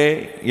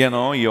obey,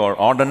 your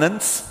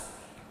ordinance.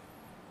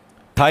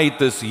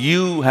 Tithe is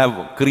you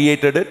have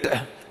created it.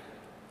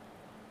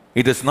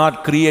 It is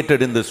not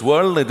created in this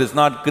world. It is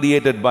not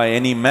created by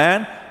any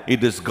man.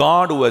 It is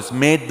God who has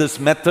made this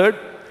method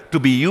to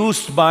be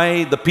used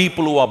by the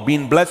people who have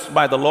been blessed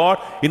by the Lord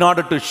in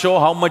order to show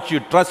how much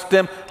you trust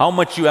Him, how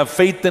much you have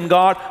faith in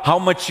God, how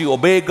much you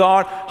obey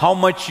God, how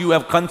much you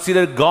have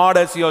considered God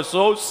as your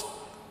source.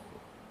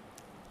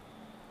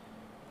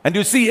 And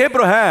you see,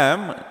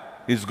 Abraham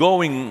is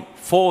going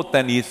forth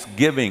and he's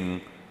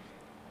giving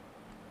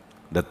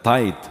the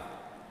tithe.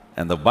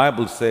 And the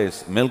Bible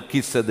says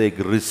Melchizedek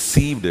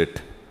received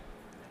it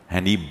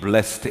and he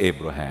blessed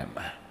Abraham.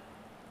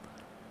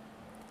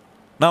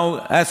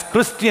 Now, as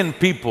Christian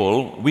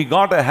people, we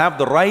got to have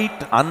the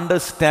right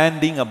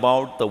understanding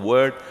about the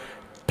word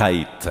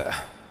tithe.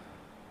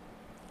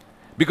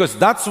 Because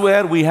that's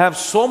where we have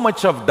so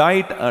much of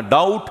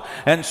doubt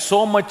and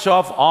so much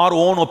of our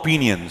own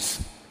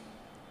opinions.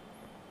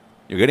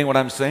 You getting what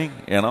I'm saying?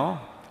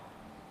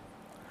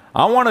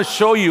 I want to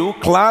show you,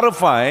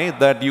 clarify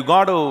that you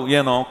got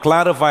to,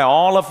 clarify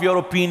all of your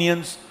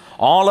opinions,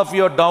 all of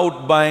your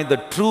doubt by the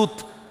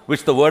truth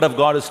which the Word of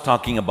God is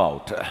talking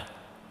about.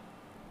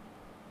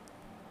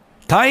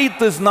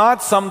 Tithe is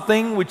not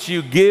something which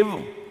you give,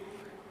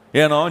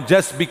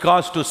 just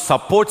because to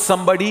support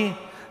somebody,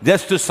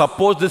 just to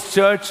support this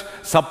church,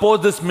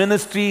 support this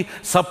ministry,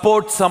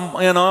 support some,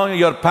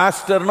 your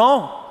pastor.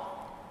 No.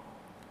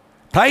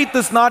 Tithe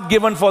is not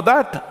given for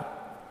that.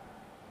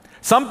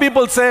 Some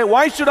people say,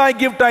 why should I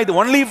give tithe?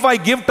 Only if I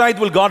give tithe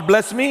will God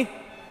bless me?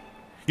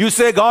 You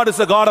say God is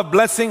a God of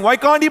blessing. Why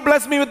can't He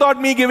bless me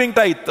without me giving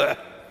tithe?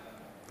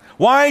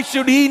 Why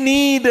should He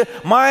need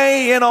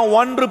my,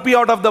 1 rupee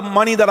out of the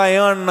money that I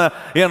earn,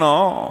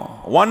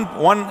 one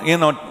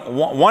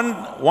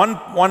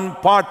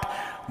part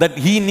that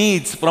He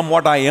needs from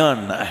what I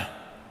earn?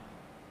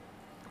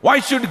 Why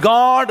should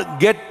God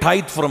get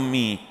tithe from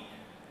me?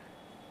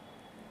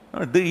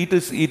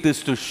 It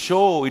is to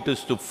show, it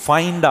is to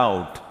find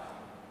out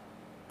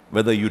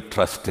whether you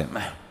trust Him,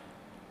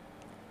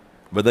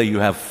 whether you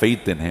have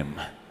faith in Him,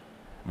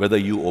 whether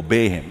you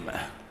obey Him,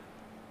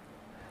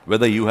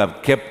 whether you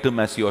have kept Him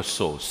as your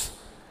source,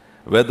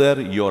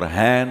 whether your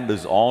hand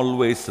is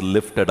always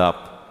lifted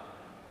up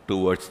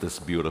towards this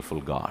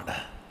beautiful God.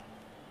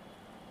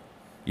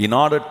 In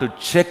order to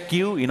check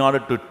you, in order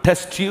to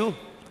test you,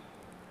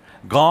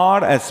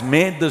 God has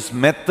made this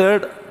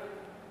method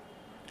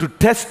to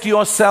test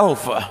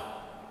yourself.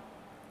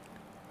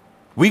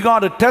 We got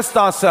to test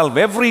ourselves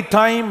every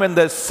time when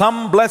there's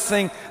some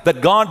blessing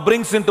that God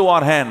brings into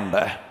our hand.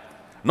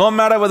 No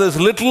matter whether it's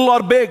little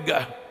or big.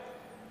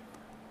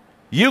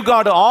 You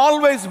got to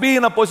always be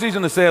in a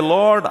position to say,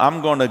 Lord,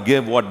 I'm going to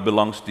give what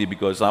belongs to you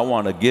because I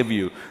want to give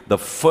you the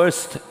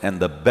first and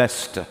the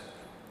best.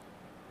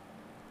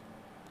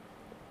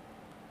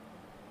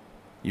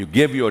 You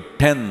give your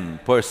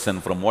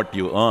 10% from what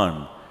you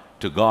earn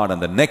to God,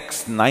 and the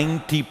next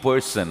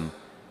 90%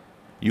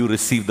 you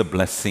receive the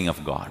blessing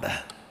of God.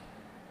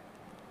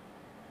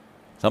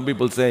 Some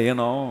people say,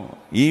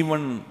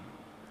 even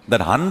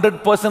that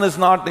 100% is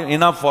not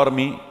enough for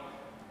me.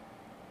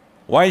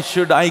 Why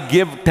should I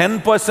give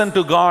 10%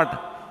 to God?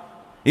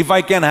 If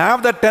I can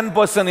have that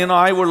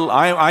 10%,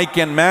 I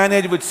can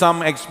manage with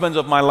some expense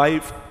of my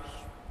life.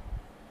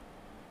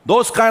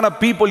 Those kind of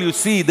people you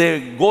see,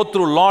 they go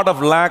through a lot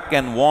of lack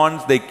and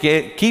wants. They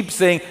keep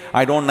saying,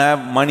 I don't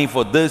have money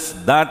for this,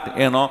 that,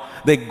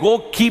 They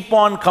keep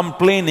on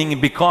complaining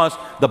because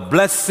the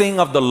blessing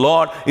of the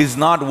Lord is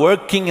not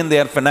working in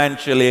their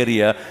financial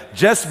area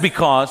just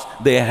because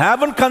they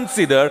haven't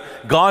considered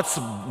God's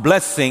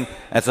blessing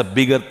as a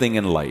bigger thing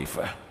in life.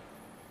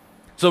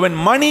 So when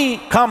money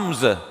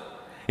comes,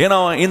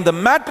 in the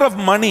matter of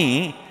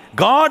money,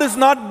 God is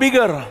not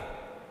bigger.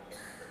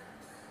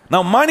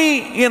 Now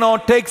money,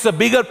 takes a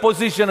bigger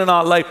position in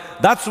our life.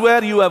 That's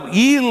where you have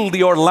yielded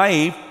your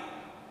life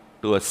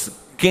to a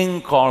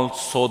king called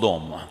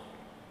Sodom.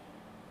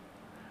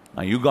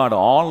 Now you got to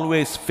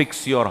always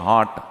fix your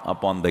heart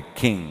upon the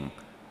king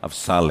of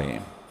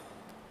Salem.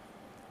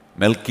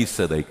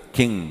 Melchizedek,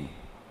 king,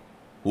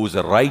 who's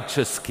a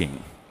righteous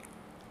king,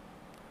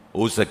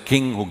 who's a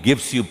king who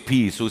gives you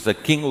peace, who's a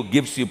king who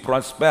gives you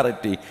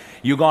prosperity.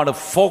 You got to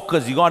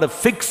focus, you got to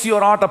fix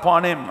your heart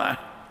upon him.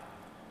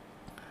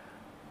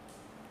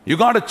 You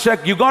got to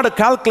check, you got to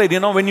calculate,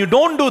 when you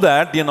don't do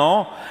that,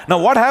 now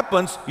what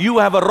happens? You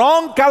have a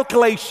wrong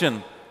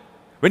calculation.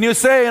 When you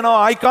say,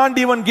 I can't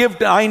even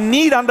give, I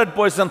need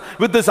 100%.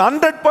 With this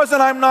 100%,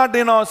 I'm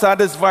not,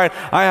 satisfied.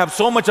 I have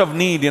so much of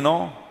need,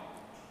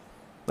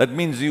 That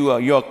means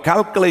your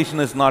calculation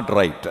is not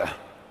right.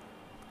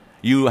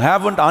 You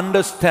haven't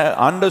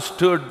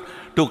understood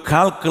to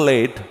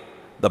calculate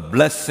the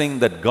blessing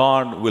that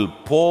God will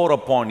pour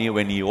upon you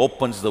when He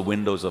opens the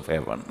windows of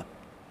heaven.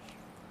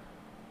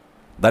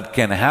 That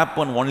can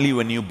happen only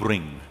when you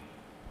bring.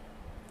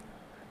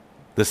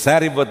 The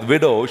Sariphat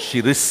widow,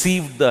 she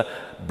received the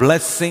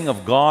blessing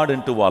of God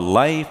into her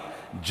life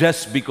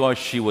just because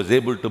she was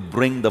able to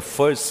bring the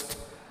first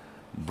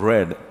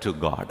bread to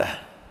God.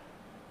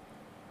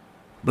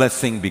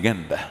 Blessing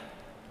began.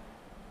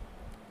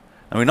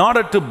 Now, in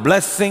order to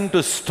blessing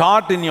to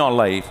start in your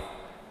life,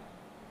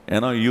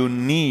 you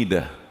need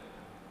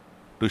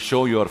to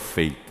show your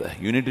faith.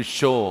 You need to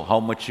show how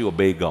much you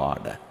obey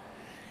God.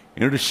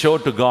 You need to show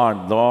to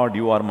God, Lord,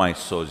 you are my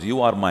source.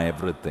 You are my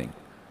everything.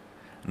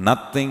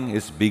 Nothing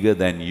is bigger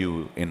than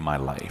you in my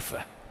life.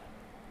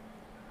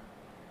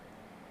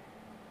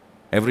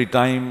 Every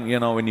time,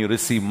 when you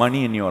receive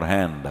money in your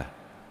hand,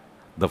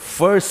 the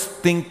first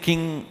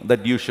thinking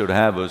that you should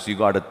have is you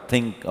got to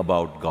think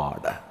about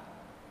God.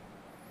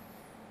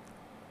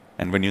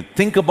 And when you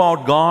think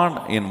about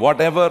God in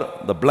whatever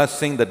the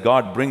blessing that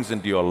God brings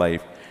into your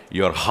life,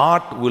 your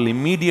heart will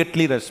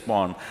immediately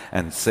respond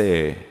and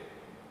say,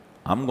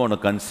 I'm going to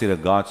consider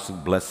God's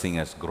blessing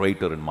as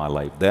greater in my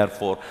life.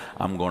 Therefore,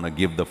 I'm going to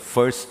give the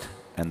first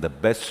and the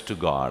best to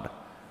God.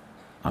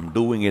 I'm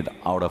doing it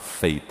out of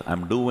faith.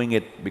 I'm doing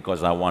it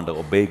because I want to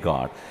obey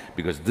God.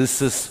 Because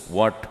this is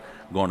what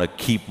going to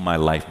keep my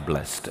life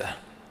blessed.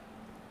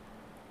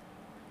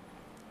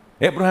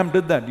 Abraham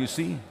did that, you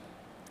see.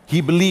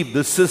 He believed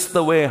this is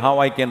the way how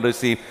I can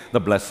receive the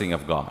blessing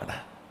of God.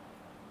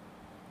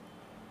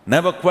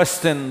 Never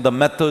question the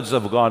methods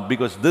of God,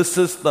 because this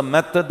is the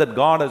method that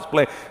God has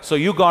placed. So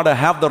you got to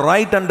have the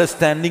right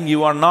understanding.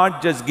 You are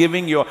not just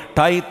giving your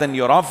tithe and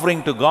your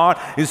offering to God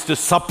is to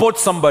support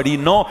somebody.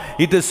 No,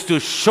 it is to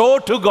show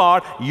to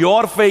God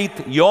your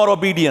faith, your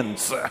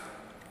obedience.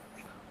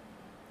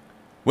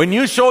 When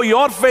you show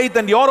your faith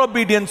and your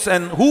obedience,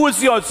 and who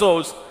is your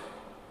source,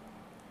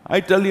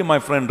 I tell you, my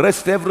friend,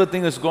 rest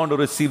everything is going to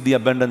receive the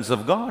abundance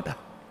of God.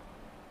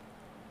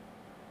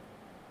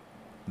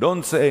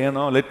 Don't say,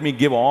 let me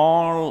give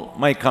all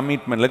my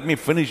commitment. Let me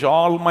finish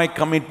all my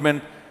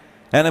commitment.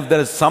 And if there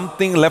is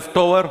something left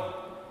over,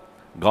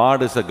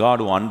 God is a God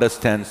who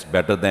understands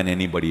better than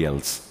anybody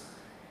else.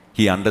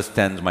 He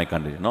understands my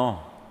condition. No.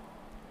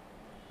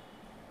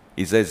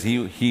 He says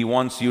he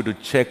wants you to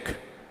check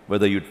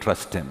whether you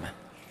trust Him.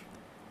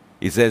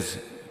 He says,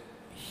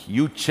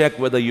 you check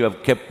whether you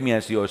have kept me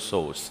as your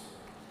source.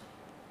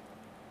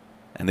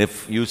 And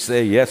if you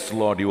say, yes,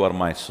 Lord, you are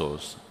my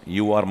source.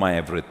 You are my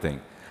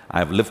everything. I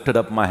have lifted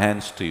up my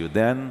hands to you.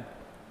 Then,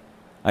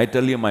 I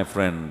tell you, my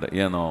friend,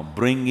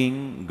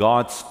 bringing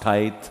God's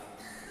tithe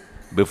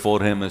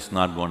before Him is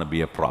not going to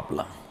be a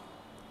problem.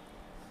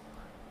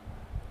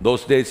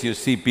 Those days, you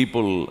see,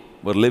 people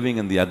were living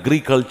in the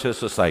agriculture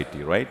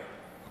society, right?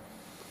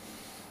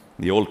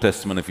 The Old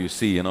Testament, if you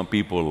see,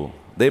 people,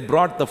 they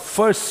brought the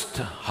first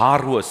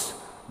harvest,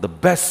 the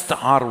best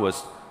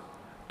harvest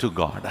to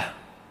God.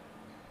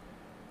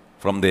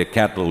 From their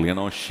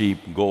cattle,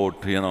 sheep,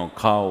 goat,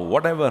 cow,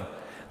 whatever.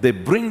 They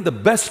bring the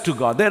best to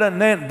God.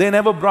 They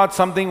never brought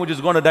something which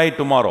is going to die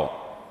tomorrow.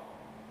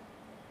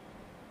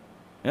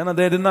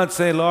 They did not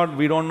say, Lord,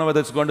 we don't know whether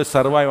it's going to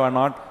survive or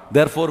not.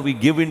 Therefore, we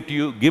give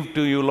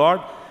to you, Lord.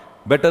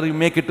 Better you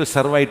make it to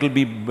survive. It will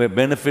be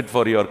benefit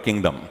for your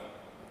kingdom.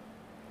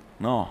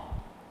 No.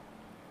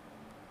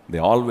 They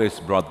always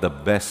brought the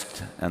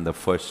best and the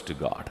first to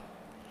God.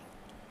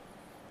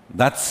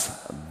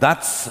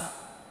 That's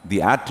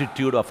the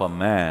attitude of a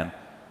man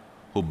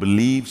who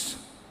believes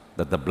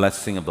that the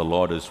blessing of the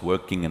Lord is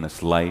working in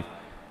his life,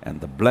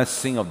 and the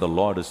blessing of the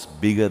Lord is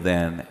bigger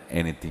than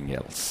anything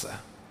else.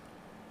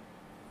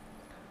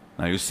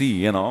 Now you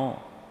see,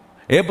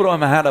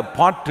 Abraham had a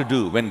part to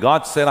do when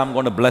God said, I'm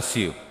going to bless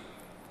you.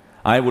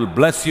 I will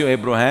bless you,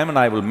 Abraham, and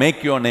I will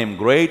make your name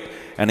great,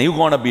 and you're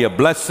going to be a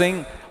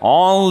blessing.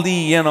 All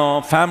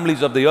the,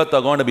 families of the earth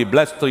are going to be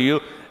blessed through you.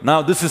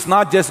 Now, this is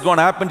not just going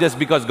to happen just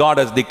because God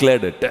has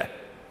declared it.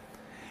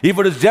 If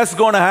it is just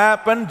going to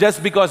happen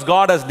just because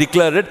God has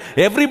declared it,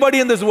 everybody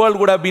in this world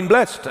would have been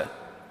blessed.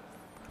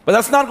 But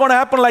that's not going to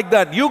happen like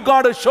that. You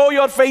got to show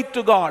your faith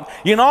to God.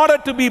 In order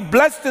to be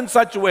blessed in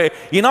such a way,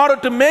 in order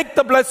to make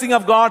the blessing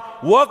of God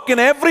work in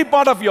every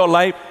part of your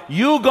life,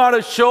 you got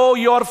to show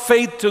your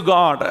faith to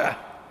God.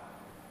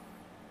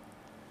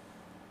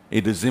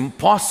 It is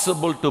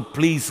impossible to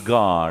please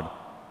God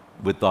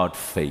without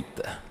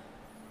faith.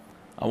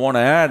 I want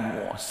to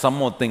add some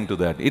more thing to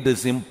that. It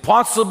is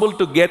impossible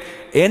to get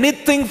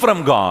anything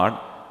from God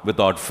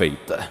without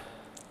faith.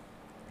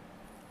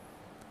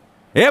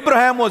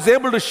 Abraham was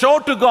able to show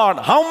to God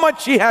how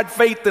much he had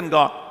faith in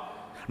God.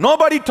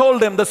 Nobody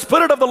told him. The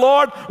Spirit of the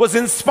Lord was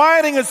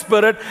inspiring his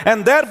spirit,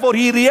 and therefore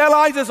he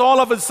realizes all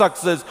of his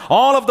success,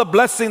 all of the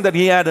blessing that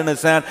he had in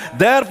his hand.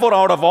 Therefore,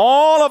 out of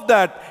all of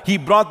that, he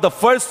brought the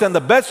first and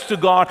the best to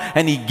God,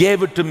 and he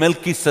gave it to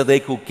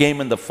Melchizedek, who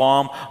came in the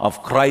form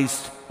of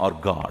Christ or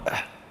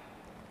God.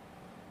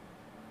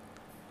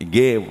 He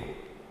gave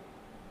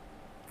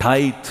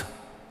tithe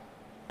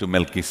to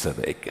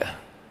Melchizedek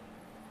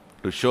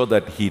to show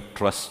that he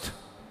trusts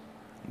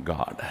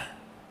God.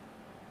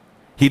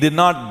 He did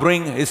not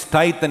bring his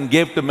tithe and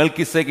gave to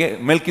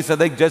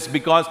Melchizedek just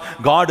because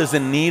God is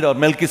in need or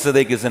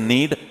Melchizedek is in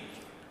need.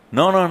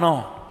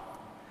 No.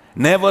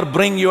 Never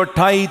bring your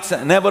tithes,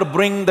 never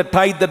bring the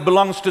tithe that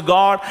belongs to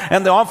God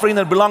and the offering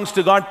that belongs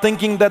to God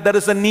thinking that there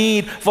is a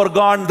need for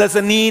God, there's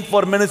a need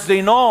for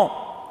ministry. No.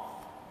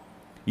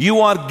 You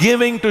are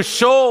giving to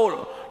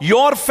show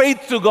your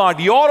faith to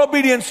God, your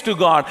obedience to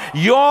God,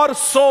 your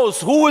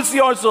source. Who is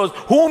your source?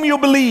 Whom you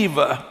believe.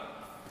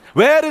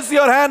 Where is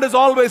your hand is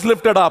always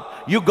lifted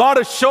up. You got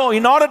to show,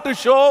 in order to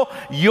show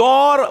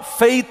your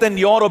faith and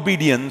your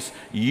obedience,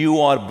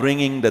 you are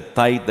bringing the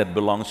tithe that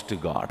belongs to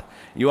God.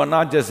 You are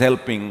not just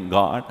helping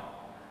God.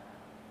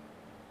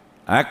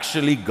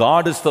 Actually,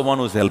 God is the one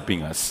who's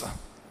helping us.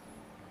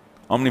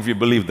 How many of you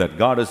believe that?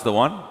 God is the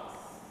one?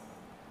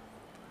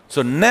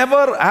 So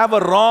never have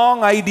a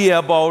wrong idea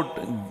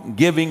about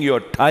giving your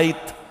tithe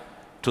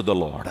to the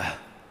Lord.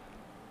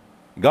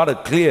 You got to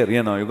clear,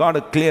 you got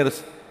to clear.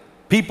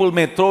 People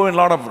may throw in a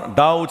lot of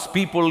doubts.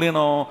 People, there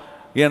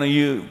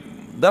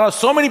are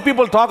so many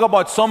people talk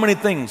about so many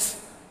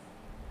things.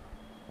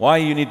 Why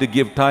you need to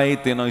give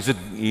tithe?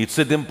 Is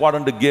it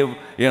important to give,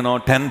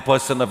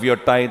 10% of your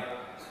tithe?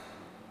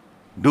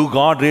 Do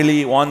God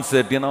really wants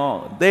it?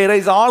 They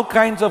raise all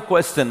kinds of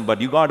questions,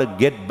 but you got to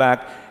get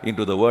back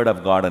into the Word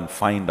of God and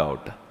find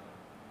out.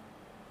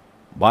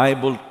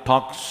 Bible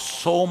talks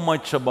so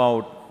much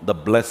about the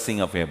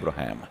blessing of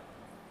Abraham.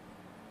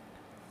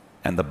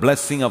 And the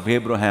blessing of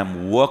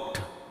Abraham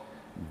worked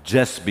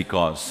just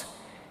because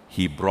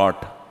he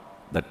brought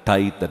the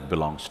tithe that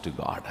belongs to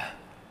God.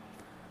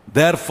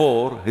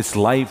 Therefore, his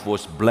life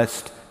was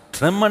blessed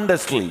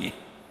tremendously.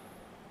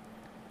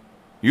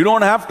 You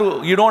don't have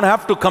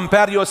to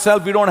compare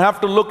yourself. You don't have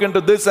to look into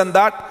this and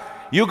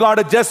that. You got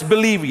to just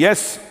believe,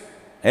 yes,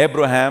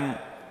 Abraham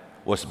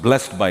was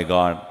blessed by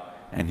God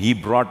and he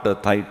brought the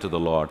tithe to the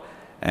Lord.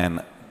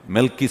 And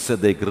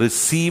Melchizedek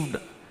received,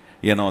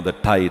 the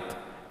tithe,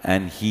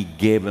 and he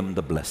gave him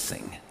the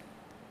blessing.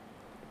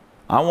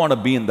 I want to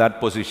be in that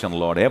position,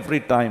 Lord. Every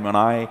time when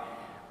I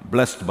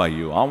blessed by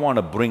you, I want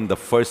to bring the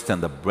first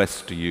and the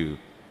best to you.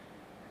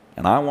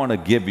 And I want to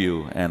give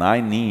you, and I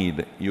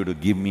need you to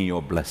give me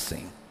your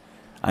blessing.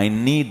 I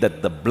need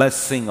that the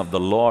blessing of the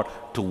Lord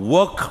to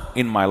work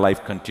in my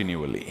life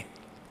continually.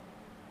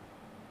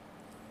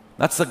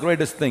 That's the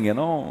greatest thing,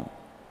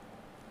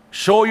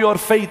 Show your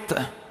faith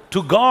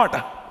to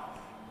God.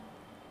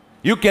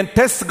 You can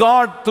test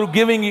God through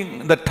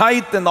giving the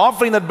tithe and the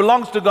offering that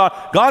belongs to God.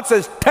 God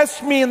says,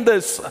 test me in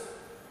this.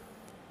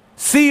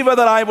 See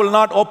whether I will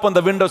not open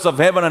the windows of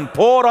heaven and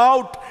pour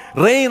out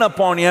rain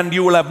upon you, and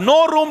you will have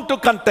no room to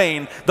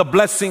contain the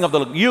blessing of the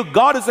Lord.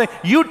 God is saying,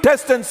 you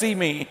test and see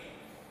me.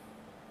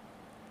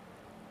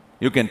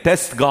 You can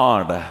test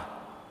God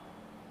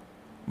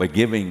by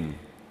giving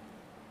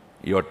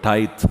your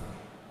tithe,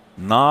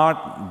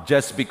 not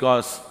just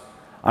because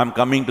I'm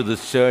coming to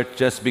this church,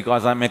 just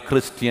because I'm a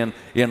Christian,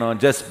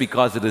 just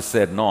because it is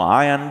said. No,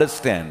 I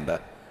understand.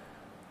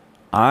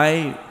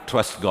 I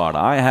trust God.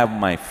 I have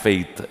my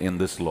faith in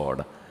this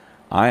Lord.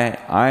 I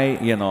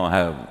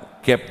have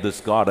kept this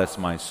God as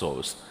my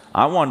source.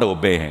 I want to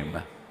obey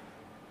Him.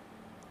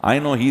 I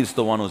know He's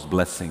the one who's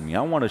blessing me.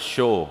 I want to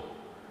show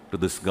to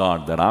this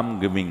God that I'm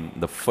giving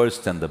the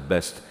first and the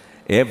best.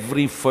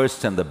 Every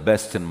first and the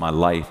best in my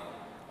life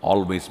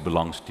always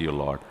belongs to you,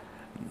 Lord.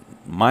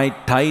 My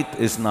tithe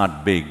is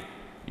not big.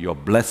 Your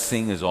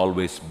blessing is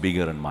always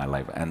bigger in my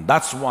life. And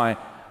that's why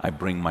I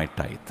bring my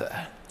tithe.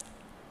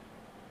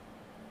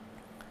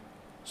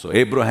 So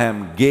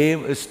Abraham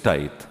gave his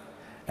tithe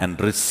and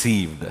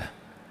received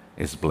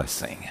his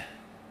blessing.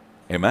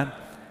 Amen?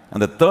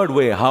 And the third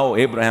way how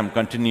Abraham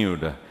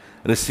continued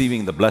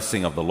receiving the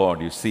blessing of the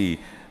Lord, you see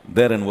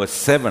there in verse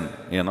 7,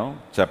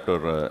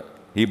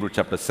 Hebrew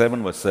chapter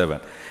 7, verse 7.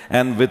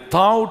 And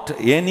without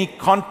any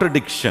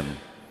contradiction,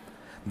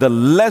 the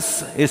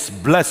less is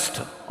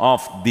blessed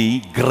of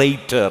the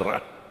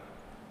greater.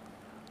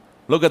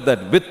 Look at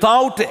that.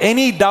 Without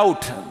any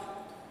doubt.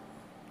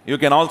 You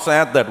can also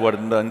add that word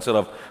instead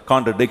of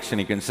contradiction.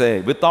 You can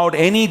say, without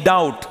any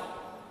doubt,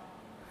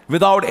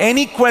 without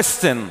any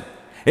question,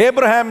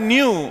 Abraham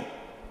knew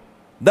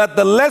that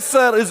the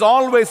lesser is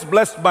always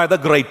blessed by the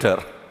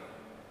greater.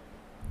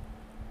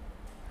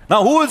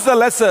 Now, who is the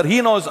lesser?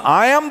 He knows,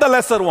 I am the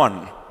lesser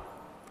one.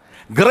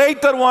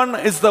 Greater one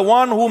is the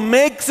one who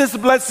makes his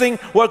blessing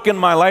work in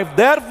my life.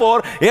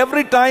 Therefore,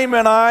 every time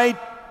when I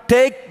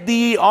take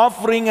the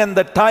offering and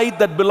the tithe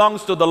that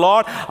belongs to the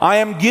Lord, I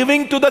am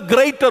giving to the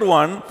greater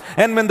one.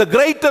 And when the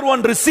greater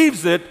one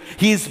receives it,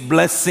 he is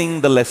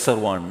blessing the lesser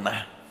one.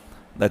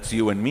 That's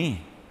you and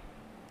me.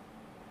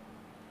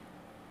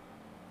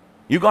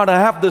 You got to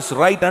have this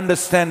right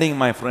understanding,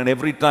 my friend.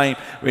 Every time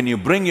when you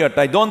bring your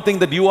tithe, don't think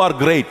that you are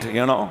great,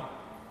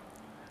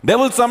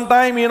 Devil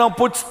sometime,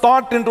 puts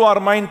thought into our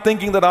mind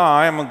thinking that,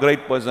 I am a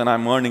great person,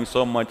 I'm earning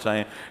so much,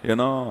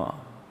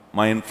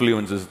 my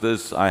influence is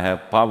this, I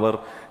have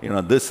power,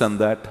 this and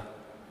that.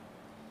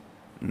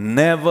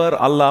 Never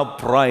allow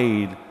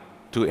pride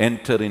to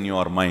enter in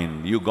your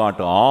mind. You got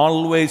to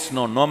always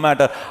know, no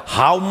matter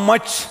how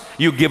much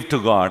you give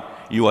to God,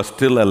 you are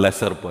still a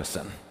lesser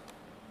person.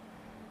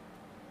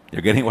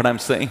 You're getting what I'm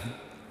saying?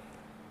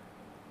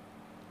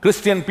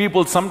 Christian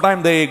people,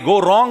 sometimes they go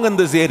wrong in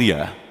this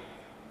area.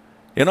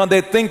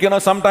 They think,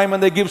 sometimes when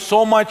they give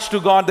so much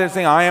to God, they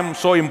say, I am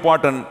so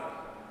important.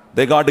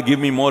 They got to give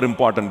me more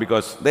important,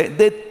 because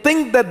they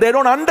think that they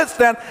don't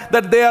understand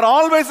that they are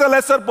always a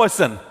lesser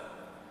person.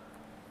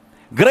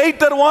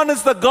 Greater one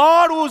is the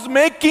God who's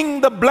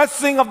making the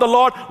blessing of the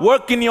Lord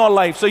work in your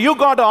life. So you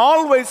got to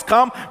always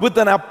come with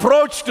an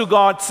approach to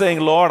God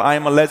saying, Lord, I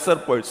am a lesser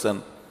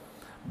person,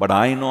 but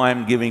I know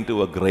I'm giving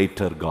to a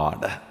greater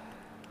God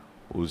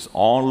who's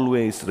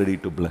always ready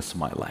to bless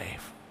my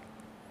life.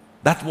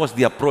 That was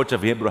the approach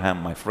of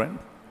Abraham, my friend.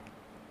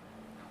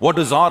 What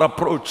is our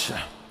approach?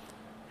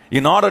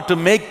 In order to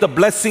make the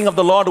blessing of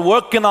the Lord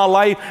work in our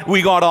life,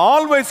 we got to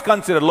always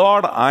consider,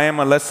 Lord, I am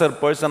a lesser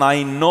person.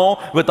 I know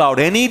without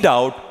any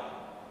doubt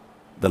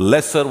the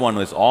lesser one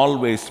is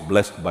always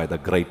blessed by the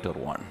greater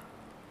one.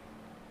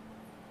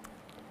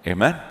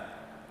 Amen?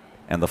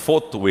 And the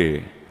fourth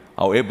way,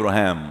 how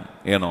Abraham,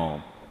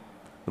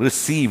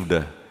 received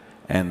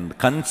and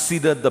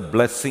considered the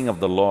blessing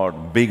of the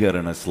Lord bigger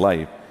in his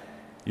life.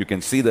 You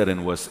can see that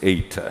in verse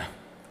 8.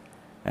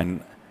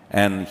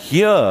 And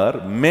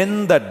here,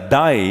 men that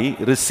die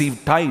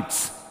receive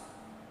tithes.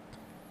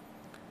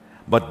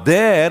 But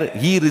there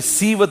he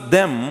receiveth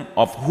them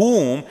of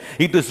whom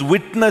it is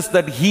witnessed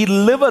that he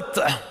liveth.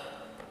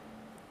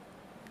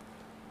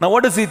 Now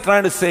what is he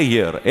trying to say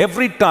here?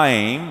 Every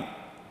time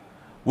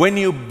when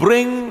you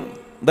bring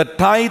the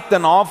tithe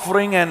and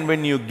offering, and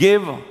when you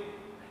give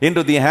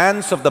into the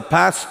hands of the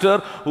pastor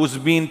who's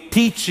been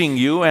teaching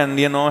you and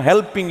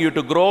helping you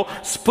to grow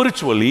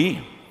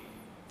spiritually,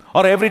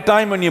 or every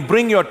time when you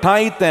bring your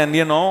tithe and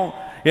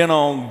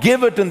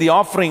give it in the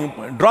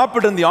offering, drop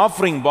it in the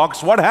offering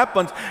box, what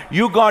happens?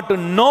 You got to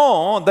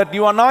know that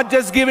you are not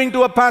just giving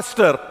to a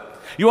pastor.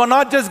 You are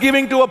not just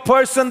giving to a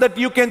person that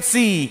you can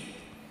see.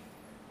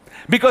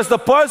 Because the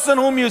person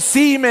whom you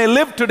see may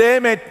live today,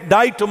 may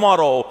die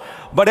tomorrow.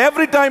 But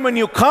every time when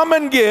you come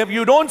and give,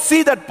 you don't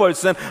see that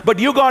person, but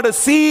you got to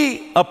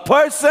see a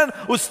person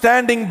who's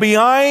standing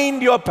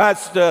behind your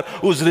pastor,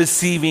 who's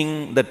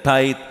receiving the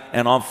tithe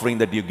and offering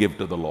that you give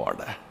to the Lord.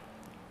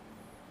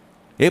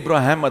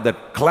 Abraham had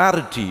that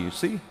clarity, you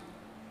see.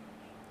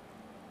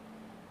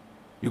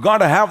 You got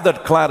to have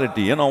that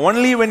clarity.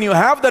 Only when you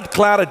have that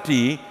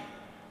clarity,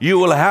 you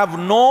will have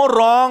no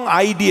wrong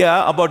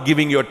idea about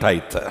giving your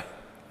tithe.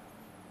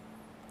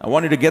 I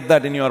want you to get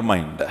that in your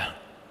mind.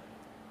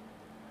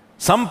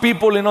 Some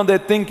people, they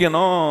think,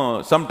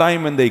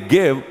 sometime when they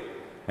give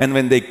and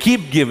when they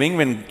keep giving,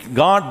 when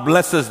God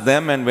blesses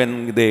them and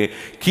when they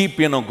keep,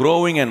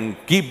 growing and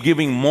keep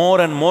giving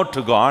more and more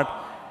to God,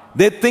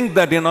 they think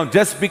that,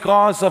 just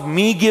because of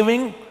me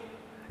giving,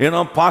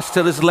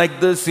 pastor is like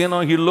this, he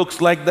looks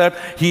like that,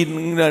 he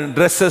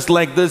dresses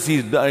like this,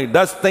 he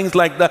does things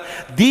like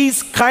that.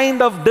 These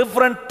kind of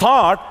different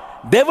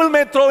thought, devil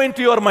may throw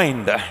into your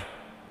mind.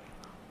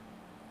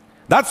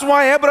 That's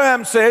why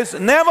Abraham says,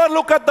 never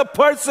look at the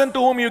person to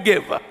whom you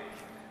give,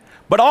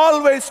 but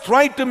always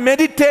try to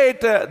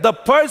meditate the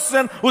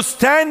person who's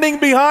standing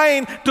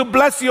behind to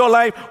bless your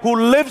life, who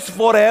lives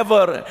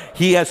forever.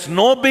 He has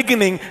no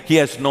beginning, he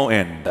has no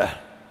end.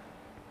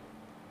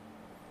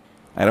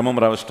 I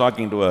remember I was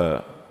talking to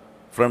a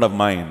friend of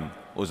mine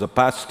who's a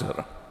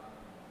pastor,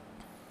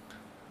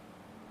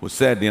 who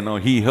said,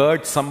 he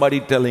heard somebody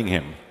telling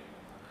him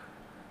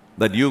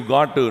that you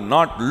got to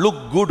not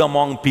look good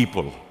among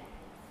people.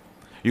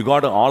 You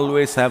got to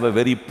always have a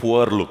very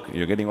poor look.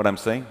 You're getting what I'm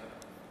saying?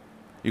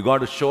 You got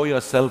to show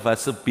yourself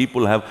as if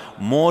people have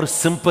more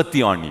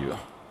sympathy on you.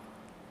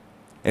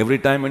 Every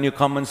time when you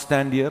come and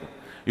stand here,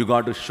 you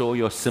got to show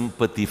your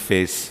sympathy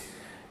face.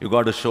 You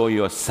got to show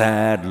your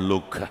sad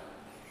look.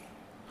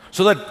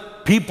 So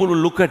that people will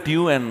look at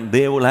you and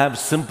they will have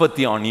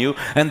sympathy on you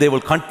and they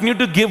will continue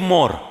to give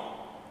more.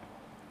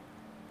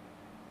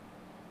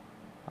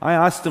 I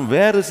asked him,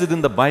 where is it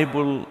in the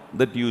Bible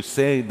that you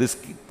say this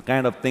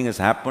kind of thing has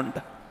happened?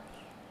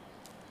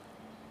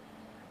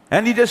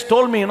 And he just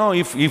told me,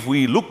 if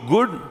we look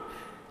good,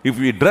 if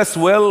we dress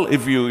well,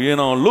 if you,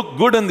 look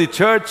good in the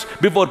church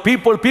before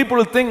people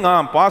will think,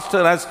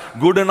 pastor has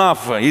good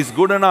enough, he's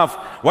good enough.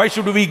 Why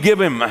should we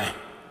give him?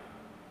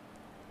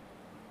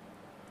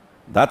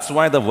 That's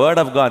why the Word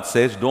of God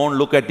says, don't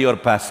look at your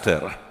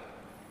pastor,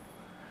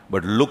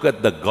 but look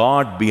at the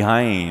God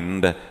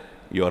behind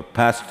your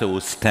pastor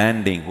who's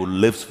standing, who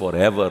lives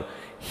forever.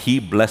 He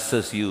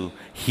blesses you.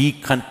 He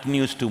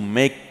continues to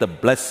make the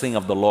blessing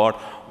of the Lord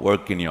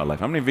work in your life.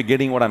 How many of you are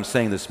getting what I'm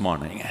saying this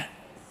morning?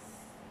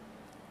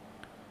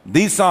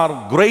 These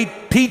are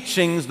great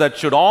teachings that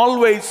should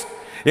always,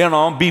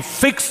 be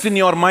fixed in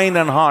your mind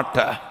and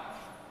heart.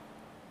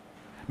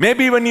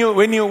 Maybe when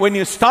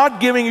you start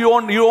giving, you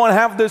won't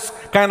have this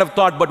kind of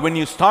thought. But when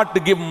you start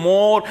to give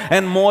more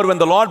and more, when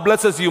the Lord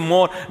blesses you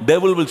more,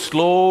 devil will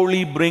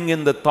slowly bring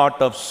in the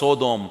thought of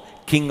Sodom,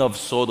 king of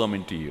Sodom,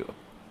 into you.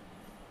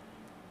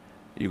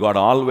 You got to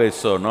always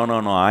say, no,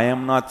 I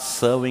am not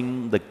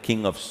serving the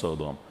king of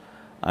Sodom.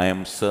 I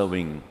am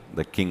serving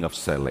the king of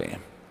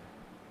Salem.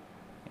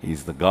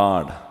 He's the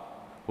God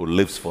who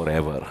lives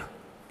forever.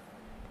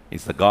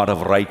 He's the God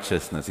of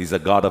righteousness. He's a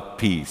God of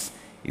peace.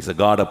 He's a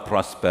God of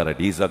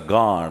prosperity. He's a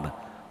God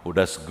who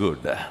does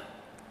good.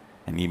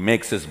 And He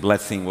makes His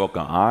blessing work.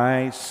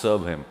 I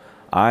serve Him.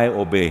 I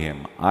obey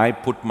Him. I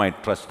put my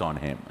trust on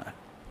Him.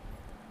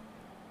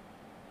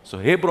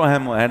 So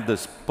Abraham had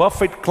this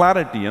perfect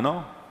clarity,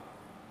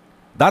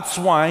 That's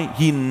why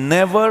he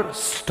never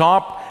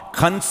stopped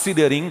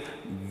considering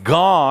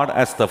God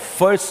as the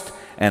first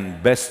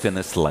and best in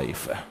his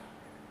life.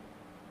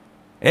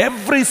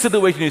 Every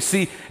situation you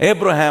see,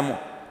 Abraham,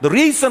 the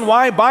reason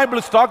why Bible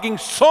is talking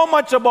so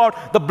much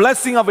about the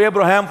blessing of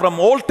Abraham from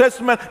Old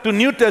Testament to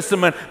New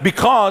Testament,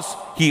 because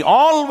he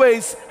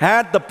always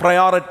had the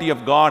priority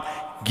of God,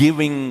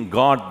 giving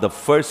God the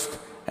first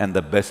and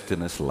the best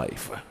in his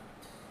life.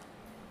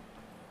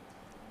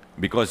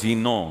 Because he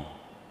knows,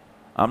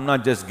 I'm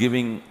not just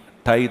giving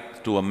tithe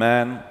to a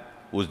man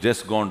who's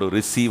just going to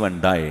receive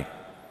and die.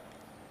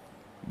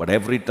 But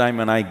every time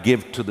when I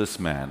give to this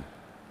man,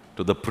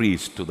 to the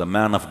priest, to the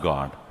man of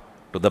God,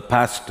 to the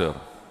pastor,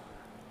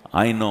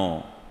 I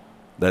know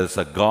there's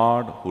a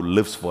God who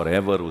lives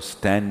forever, who's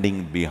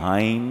standing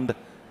behind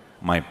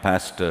my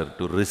pastor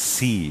to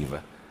receive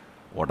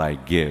what I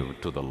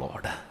give to the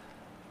Lord.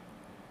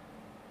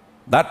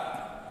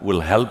 That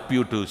will help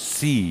you to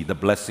see the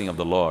blessing of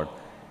the Lord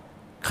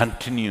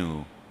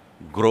continue,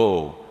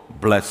 grow,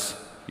 bless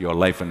your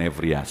life in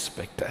every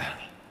aspect.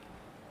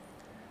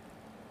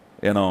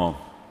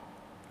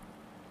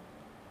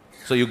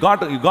 So you got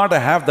to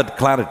have that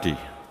clarity.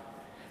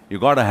 You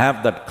got to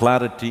have that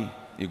clarity.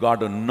 You got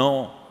to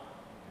know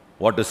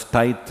what is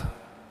tithe.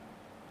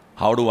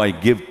 How do I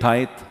give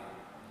tithe?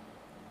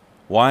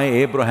 Why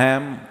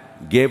Abraham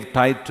gave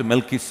tithe to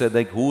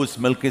Melchizedek? Who is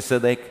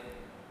Melchizedek?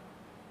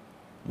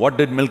 What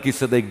did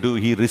Melchizedek do?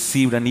 He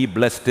received and he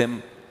blessed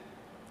him.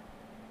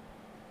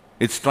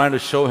 It's trying to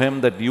show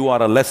him that you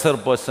are a lesser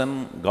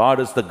person. God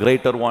is the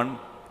greater one.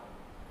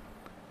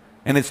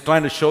 And it's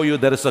trying to show you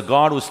there is a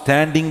God who's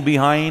standing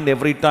behind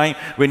every time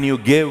when you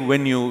give,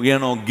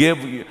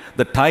 give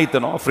the tithe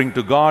and offering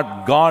to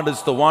God. God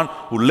is the one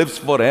who lives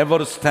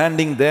forever,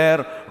 standing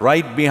there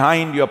right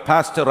behind your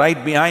pastor,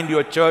 right behind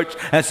your church.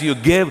 As you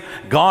give,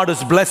 God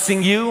is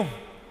blessing you.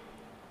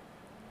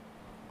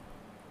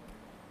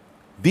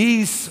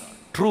 These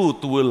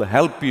truths will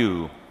help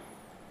you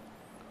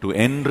to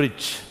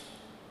enrich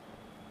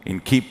in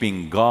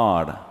keeping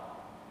God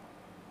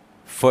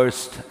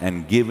first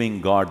and giving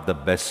God the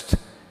best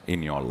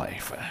in your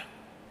life.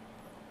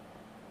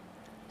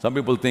 Some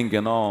people think,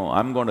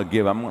 I'm going to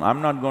give.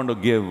 I'm not going to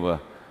give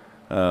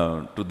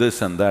to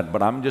this and that,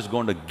 but I'm just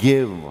going to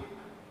give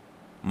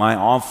my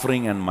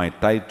offering and my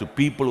tithe to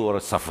people who are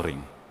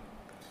suffering.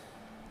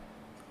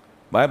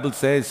 Bible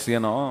says,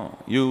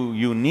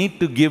 you need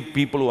to give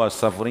people who are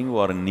suffering, who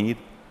are in need.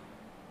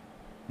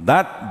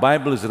 That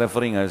Bible is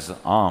referring as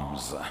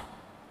alms.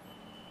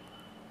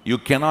 You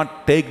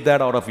cannot take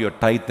that out of your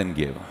tithe and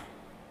give.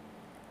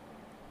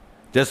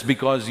 Just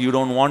because you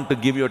don't want to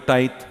give your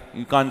tithe,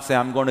 you can't say,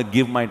 I'm going to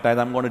give my tithe,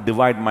 I'm going to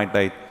divide my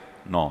tithe.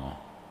 No.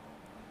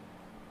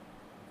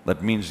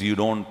 That means you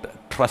don't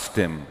trust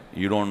Him.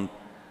 You don't,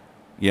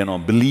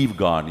 believe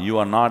God. You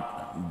are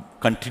not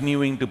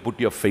continuing to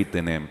put your faith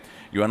in Him.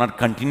 You are not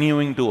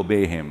continuing to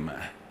obey Him.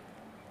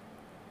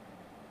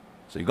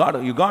 So you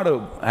got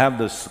to have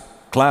this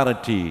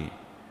clarity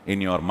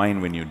in your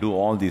mind when you do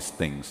all these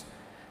things.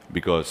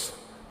 Because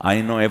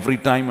I know every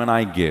time when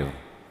I give,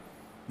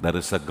 there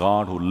is a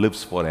God who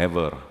lives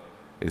forever,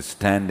 is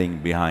standing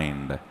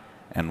behind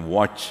and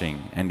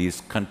watching, and He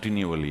is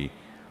continually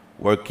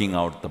working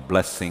out the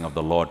blessing of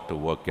the Lord to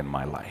work in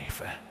my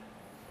life.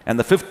 And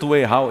the fifth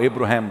way how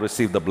Abraham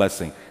received the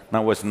blessing.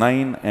 Now verse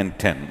 9 and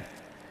 10.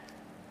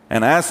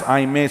 And as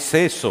I may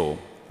say so,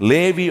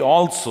 Levi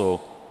also,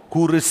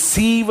 who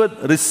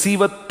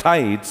receiveth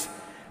tithes,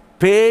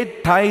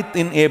 paid tithe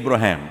in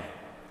Abraham.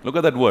 Look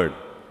at that word.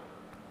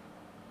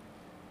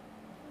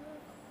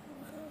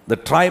 The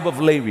tribe of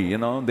Levi,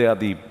 they are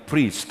the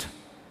priest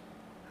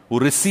who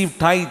receive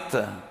tithe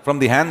from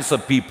the hands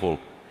of people.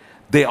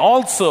 They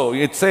also,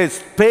 it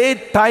says,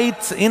 paid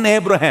tithes in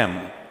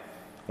Abraham.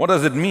 What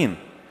does it mean?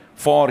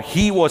 For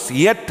he was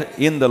yet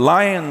in the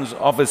lions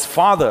of his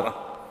father,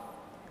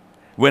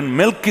 when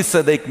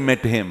Melchizedek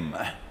met him.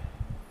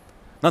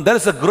 Now that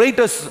is the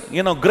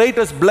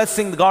greatest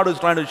blessing God is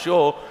trying to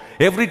show.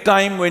 Every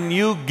time when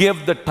you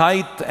give the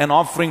tithe and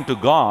offering to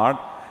God,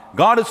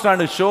 God is trying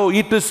to show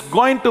it is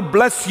going to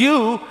bless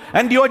you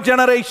and your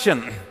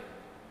generation.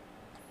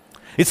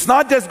 It's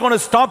not just going to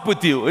stop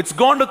with you. It's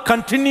going to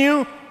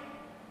continue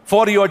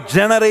for your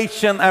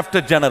generation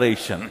after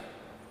generation.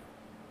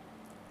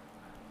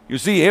 You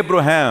see,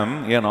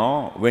 Abraham,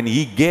 when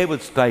he gave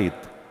his tithe,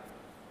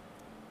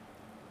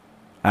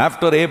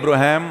 after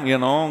Abraham,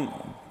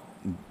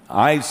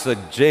 Isaac,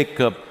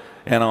 Jacob,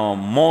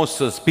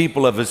 Moses,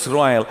 people of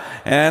Israel,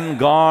 and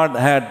God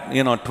had,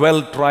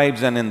 12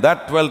 tribes, and in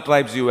that 12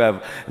 tribes you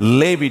have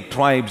Levi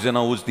tribes,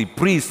 who's the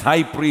priest,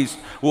 high priest,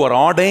 who are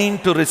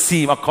ordained to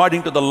receive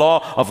according to the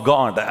law of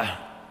God.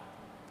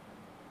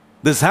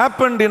 This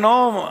happened,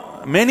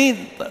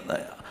 many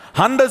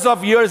hundreds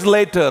of years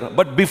later,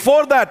 but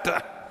before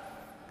that,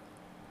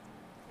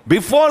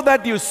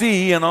 you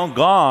see,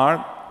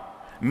 God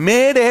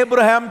made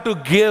Abraham to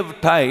give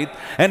tithe,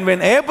 and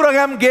when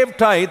Abraham gave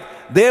tithe,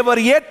 they were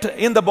yet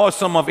in the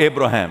bosom of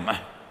Abraham.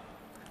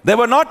 They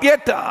were not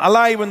yet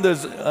alive in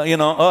this,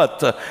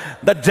 earth.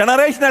 That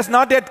generation has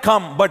not yet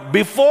come, but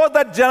before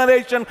that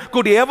generation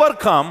could ever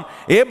come,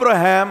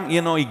 Abraham,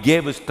 he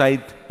gave his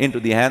tithe into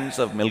the hands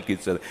of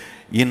Melchizedek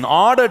in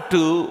order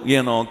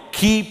to,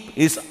 keep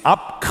his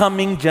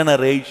upcoming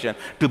generation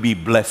to be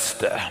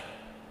blessed.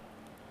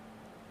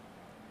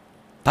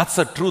 That's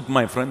the truth,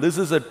 my friend. This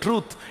is a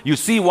truth. You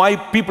see why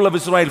people of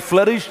Israel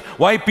flourished,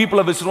 why people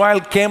of Israel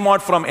came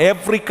out from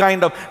every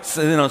kind of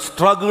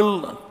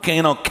struggle,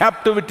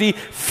 captivity,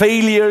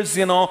 failures,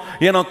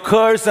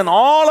 curse and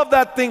all of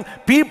that thing.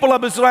 People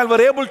of Israel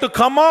were able to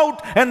come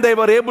out and they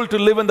were able to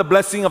live in the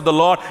blessing of the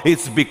Lord.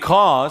 It's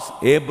because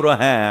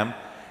Abraham,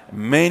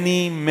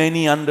 many,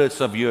 many hundreds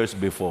of years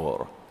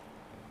before,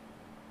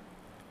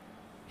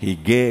 he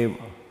gave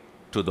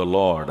to the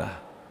Lord,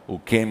 who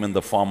came in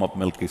the form of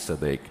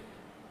Melchizedek,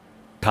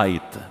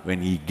 tithe.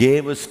 When he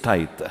gave his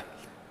tithe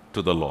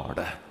to the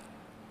Lord,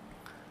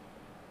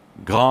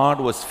 God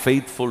was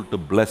faithful to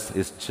bless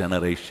his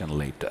generation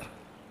later.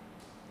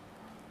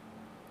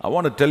 I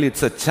want to tell you,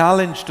 it's a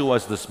challenge to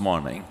us this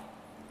morning.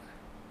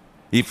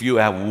 If you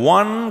have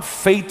one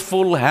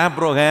faithful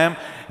Abraham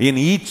in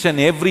each and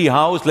every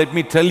house, let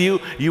me tell you,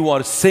 you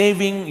are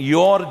saving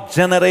your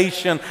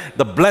generation.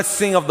 The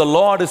blessing of the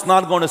Lord is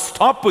not going to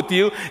stop with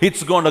you.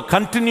 It's going to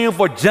continue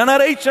for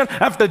generation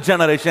after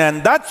generation.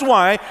 And that's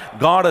why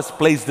God has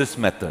placed this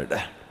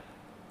method.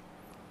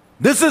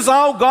 This is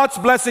how God's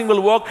blessing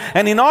will work.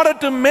 And in order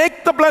to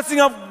make the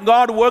blessing of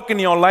God work in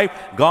your life,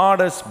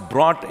 God has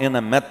brought in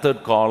a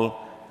method called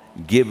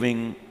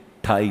giving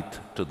tithe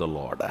to the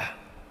Lord.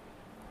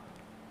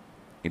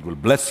 It will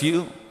bless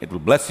you. It will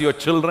bless your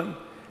children.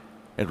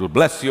 It will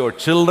bless your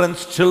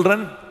children's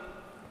children.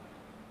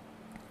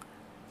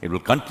 It will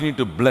continue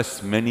to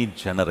bless many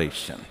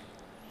generations.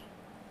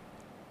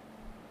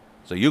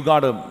 So you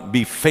got to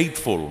be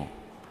faithful.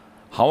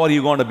 How are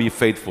you going to be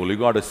faithful? You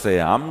got to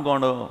say, I'm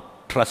going to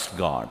trust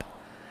God.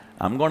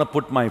 I'm going to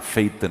put my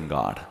faith in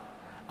God.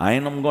 I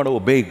am going to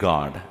obey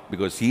God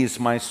because He is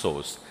my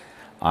source.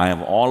 I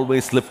have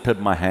always lifted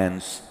my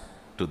hands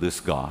to this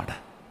God.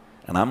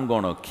 And I'm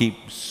going to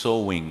keep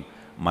sowing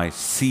my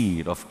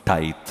seed of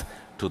tithe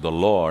to the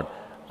Lord.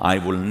 I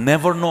will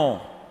never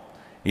know.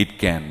 It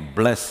can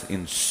bless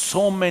in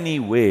so many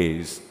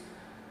ways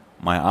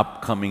my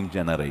upcoming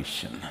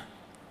generation.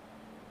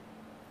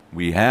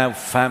 We have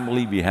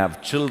family, we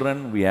have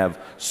children, we have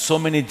so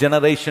many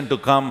generations to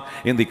come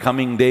in the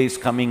coming days,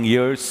 coming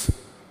years.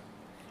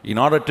 In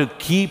order to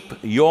keep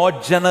your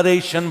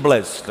generation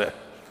blessed,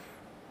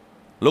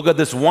 look at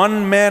this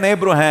one man,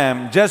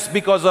 Abraham. Just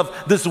because of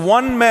this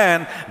one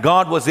man,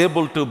 God was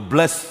able to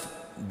bless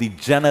the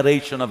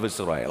generation of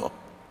Israel.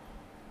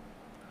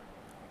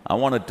 I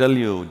want to tell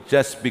you,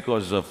 just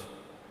because of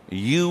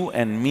you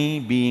and me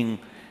being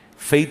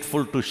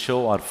faithful to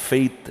show our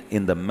faith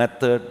in the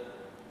method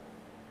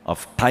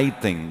of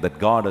tithing that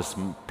God has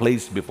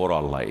placed before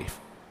our life,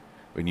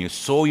 when you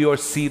sow your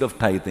seed of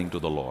tithing to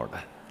the Lord,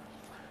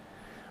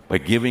 by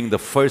giving the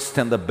first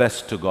and the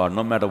best to God,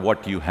 no matter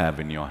what you have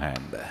in your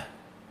hand,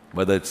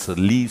 whether it's the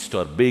least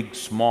or big,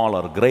 small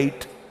or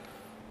great,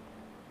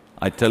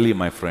 I tell you,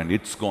 my friend,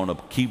 it's going to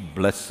keep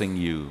blessing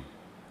you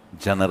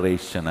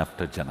generation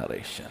after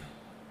generation.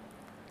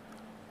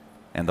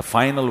 And the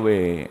final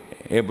way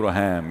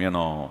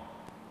Abraham,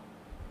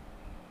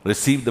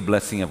 received the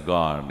blessing of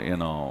God,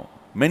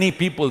 many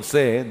people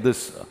say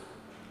this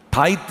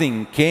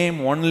tithing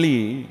came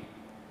only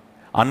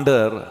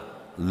under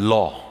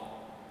law.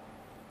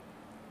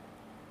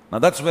 Now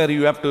that's where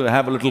you have to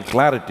have a little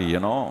clarity,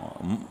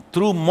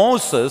 Through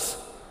Moses,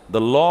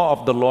 the law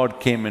of the Lord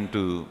came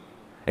into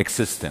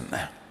existence.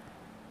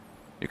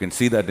 You can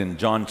see that in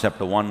John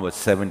chapter 1 verse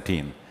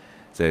 17. It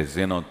says,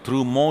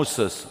 through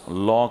Moses,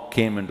 law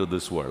came into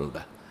this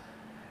world.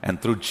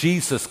 And through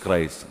Jesus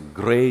Christ,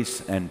 grace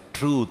and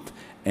truth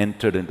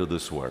entered into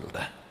this world.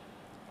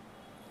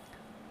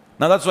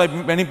 Now that's why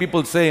many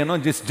people say,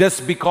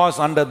 just because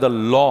under the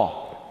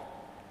law,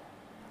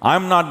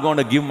 I'm not going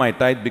to give my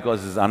tithe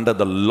because it's under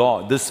the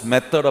law. This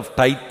method of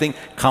tithing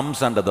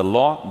comes under the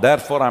law.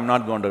 Therefore, I'm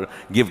not going to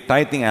give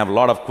tithing. I have a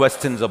lot of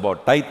questions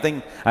about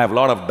tithing. I have a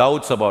lot of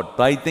doubts about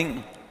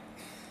tithing.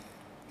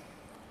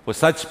 For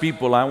such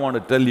people, I want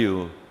to tell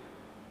you,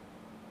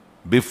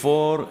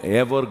 before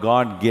ever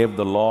God gave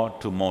the law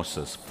to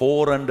Moses,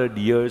 400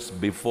 years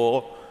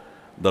before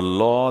the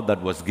law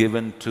that was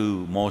given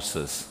to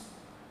Moses,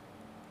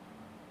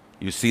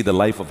 you see the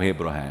life of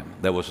Abraham.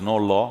 There was no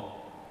law.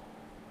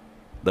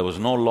 There was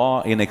no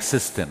law in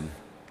existence.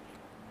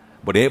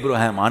 But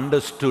Abraham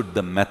understood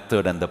the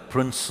method and the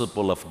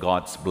principle of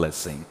God's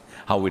blessing,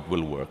 how it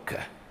will work.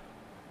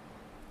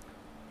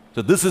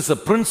 So this is a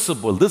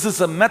principle, this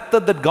is a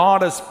method that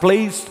God has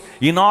placed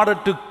in order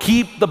to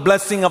keep the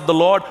blessing of the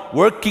Lord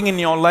working in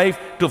your life,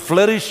 to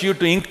flourish you,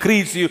 to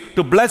increase you,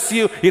 to bless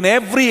you in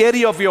every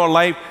area of your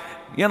life.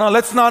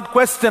 Let's not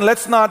question,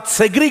 let's not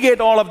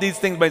segregate all of these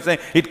things by saying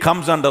it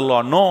comes under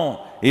law.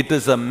 No, it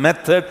is a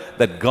method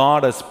that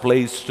God has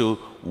placed to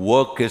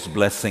work His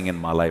blessing in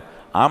my life.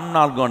 I'm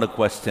not going to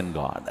question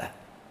God.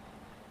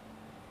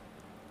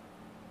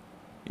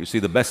 You see,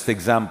 the best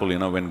example,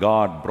 when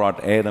God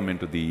brought Adam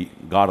into the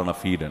Garden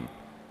of Eden,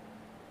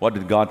 what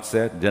did God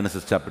say?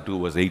 Genesis chapter 2,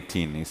 verse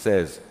 18. He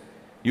says,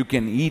 you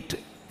can eat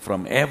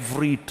from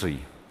every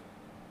tree,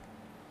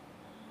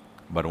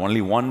 but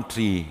only one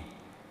tree,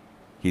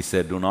 He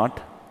said, do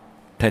not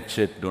touch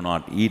it, do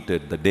not eat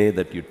it. The day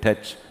that you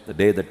touch, the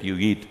day that you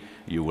eat,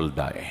 you will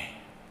die.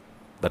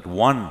 That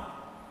one,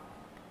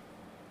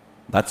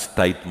 that's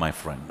tithe, my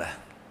friend.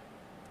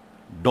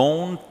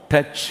 Don't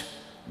touch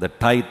the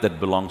tithe that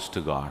belongs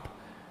to God.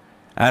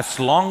 As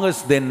long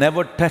as they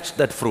never touched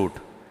that fruit,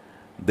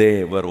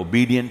 they were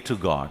obedient to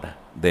God.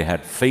 They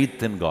had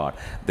faith in God.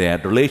 They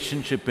had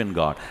relationship in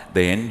God.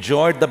 They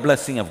enjoyed the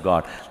blessing of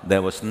God.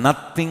 There was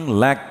nothing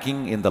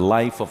lacking in the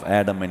life of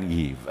Adam and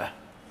Eve.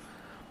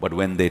 But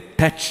when they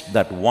touched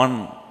that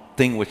one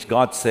thing which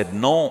God said,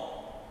 no,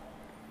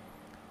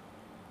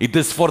 it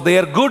is for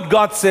their good,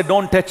 God said,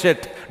 don't touch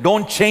it,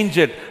 don't change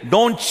it,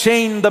 don't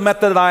change the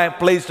method I have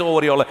placed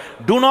over your life.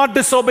 Do not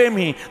disobey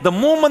me. The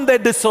moment they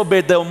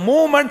disobeyed, the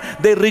moment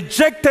they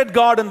rejected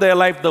God in their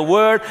life, the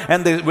word,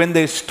 and when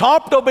they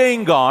stopped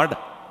obeying God,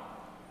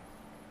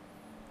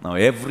 now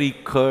every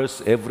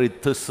curse, every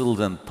thistles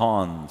and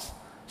thorns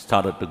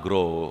started to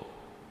grow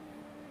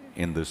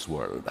in this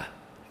world.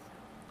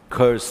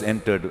 Curse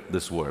entered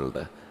this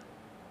world.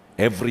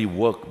 Every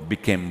work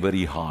became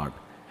very hard.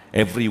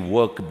 Every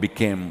work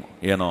became,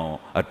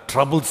 a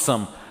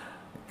troublesome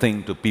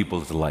thing to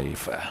people's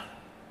life.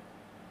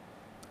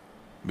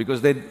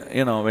 Because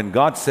when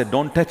God said,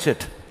 don't touch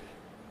it,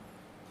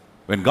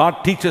 when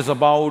God teaches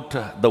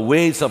about the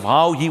ways of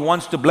how He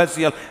wants to bless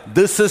you,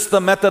 this is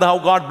the method how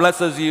God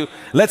blesses you.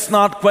 Let's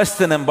not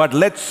question Him, but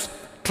let's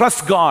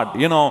trust God.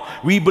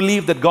 We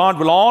believe that God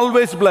will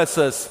always bless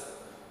us.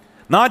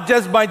 Not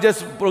just by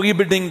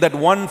prohibiting that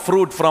one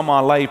fruit from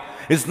our life.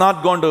 It's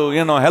not going to,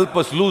 help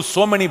us lose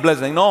so many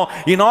blessings. No,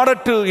 in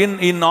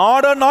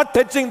order not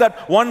touching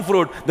that one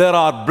fruit, there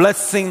are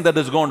blessings that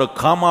is going to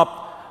come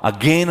up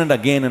again and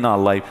again in our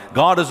life.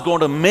 God is going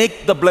to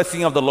make the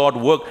blessing of the Lord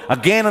work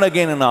again and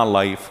again in our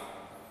life.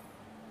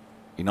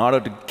 In order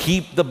to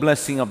keep the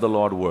blessing of the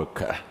Lord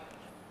work,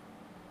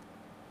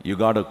 you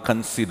got to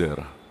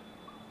consider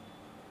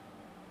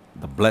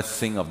the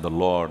blessing of the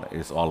Lord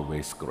is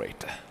always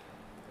great.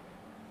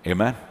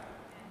 Amen?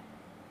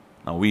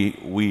 Now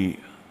we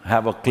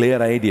have a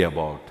clear idea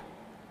about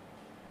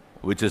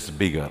which is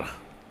bigger.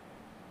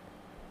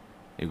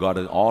 You got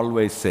to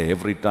always say,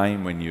 every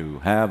time when you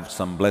have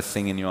some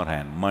blessing in your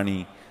hand,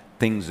 money,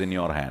 things in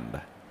your hand,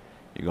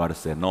 you got to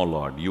say, no,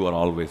 Lord, you are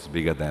always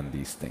bigger than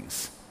these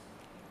things.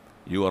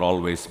 You are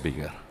always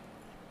bigger.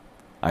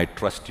 I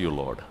trust you,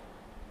 Lord.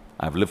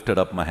 I've lifted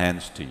up my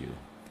hands to you.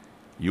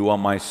 You are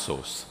my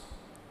source.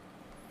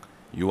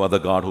 You are the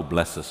God who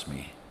blesses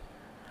me.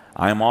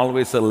 I am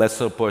always a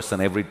lesser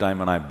person every time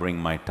when I bring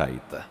my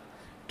tithe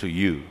to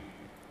you.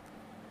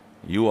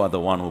 You are the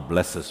one who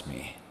blesses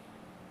me.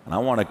 And I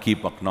want to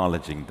keep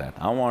acknowledging that.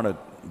 I want to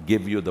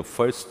give you the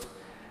first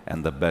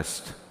and the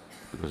best,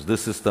 because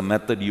this is the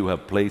method you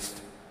have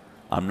placed.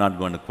 I'm not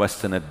going to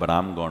question it, but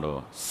I'm going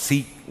to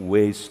seek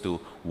ways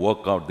to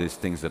work out these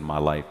things in my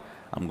life.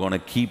 I'm going to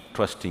keep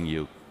trusting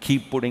you,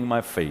 keep putting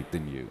my faith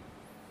in you,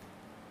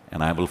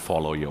 and I will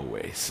follow your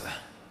ways.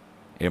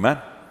 Amen?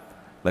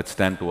 Let's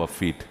stand to our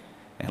feet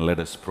and let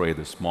us pray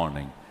this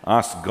morning.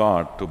 Ask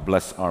God to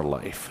bless our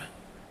life.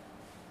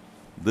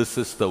 This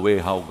is the way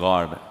how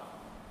God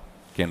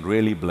can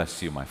really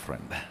bless you, my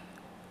friend.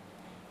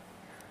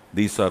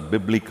 These are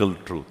biblical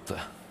truth.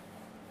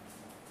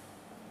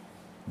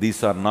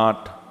 These are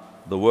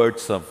not the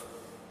words of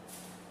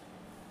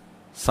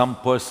some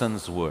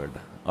person's word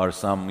or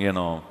some,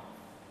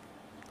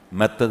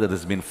 method that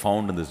has been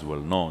found in this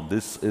world. No,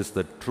 this is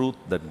the truth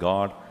that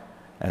God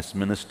has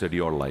ministered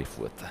your life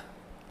with.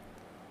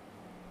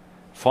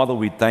 Father,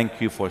 we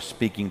thank you for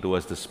speaking to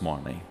us this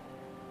morning.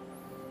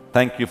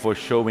 Thank you for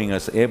showing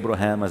us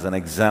Abraham as an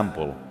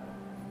example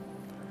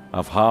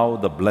of how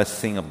the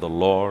blessing of the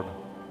Lord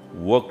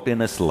worked in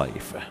his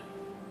life.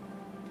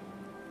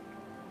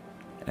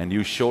 And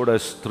you showed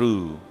us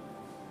through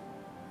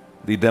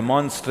the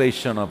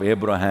demonstration of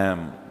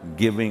Abraham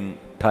giving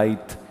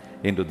tithe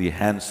into the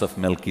hands of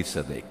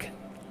Melchizedek.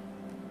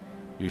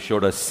 You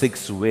showed us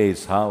 6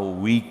 ways how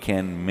we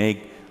can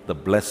make the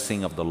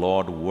blessing of the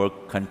Lord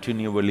work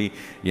continually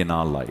in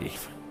our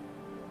life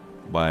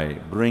by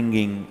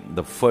bringing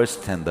the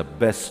first and the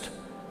best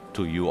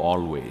to you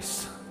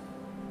always.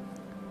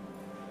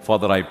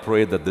 Father, I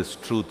pray that this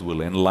truth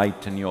will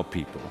enlighten your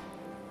people.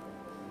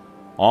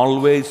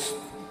 Always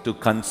to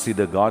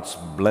consider God's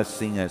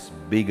blessing as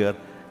bigger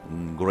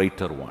and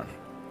greater one.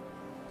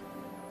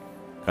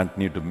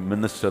 Continue to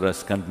minister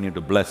us, continue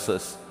to bless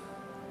us.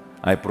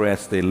 I pray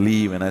as they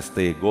leave and as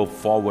they go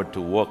forward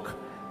to work,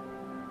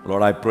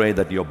 Lord, I pray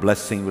that your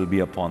blessing will be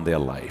upon their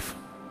life.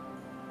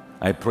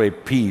 I pray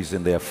peace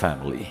in their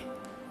family.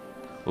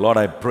 Lord,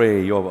 I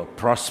pray your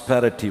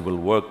prosperity will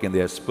work in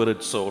their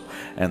spirit, soul,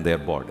 and their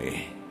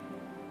body.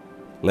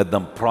 Let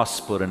them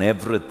prosper in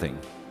everything.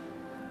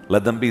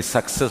 Let them be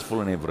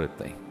successful in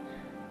everything.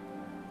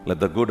 Let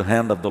the good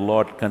hand of the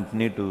Lord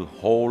continue to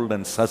hold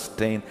and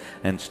sustain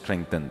and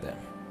strengthen them.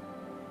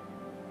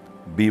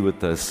 Be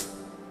with us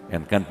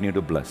and continue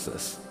to bless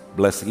us.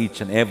 Bless each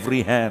and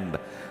every hand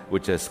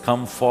which has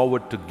come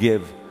forward to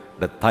give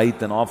the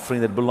tithe and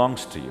offering that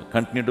belongs to you.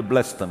 Continue to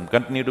bless them.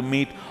 Continue to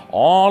meet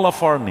all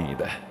of our need.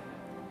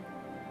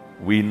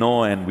 We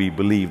know and we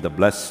believe the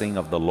blessing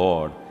of the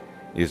Lord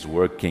is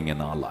working in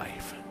our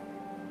life.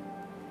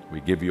 We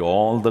give you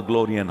all the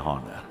glory and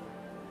honor.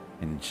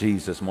 In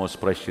Jesus' most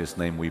precious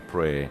name we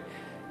pray.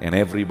 And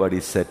everybody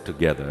said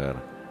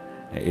together,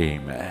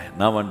 Amen.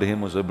 Now unto him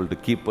who is able to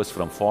keep us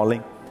from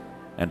falling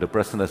and to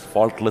present us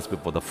faultless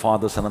before the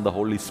Father, Son, and the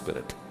Holy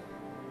Spirit,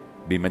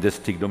 be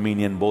majestic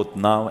dominion both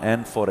now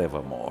and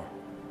forevermore.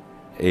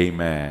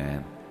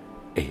 Amen.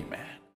 Amen.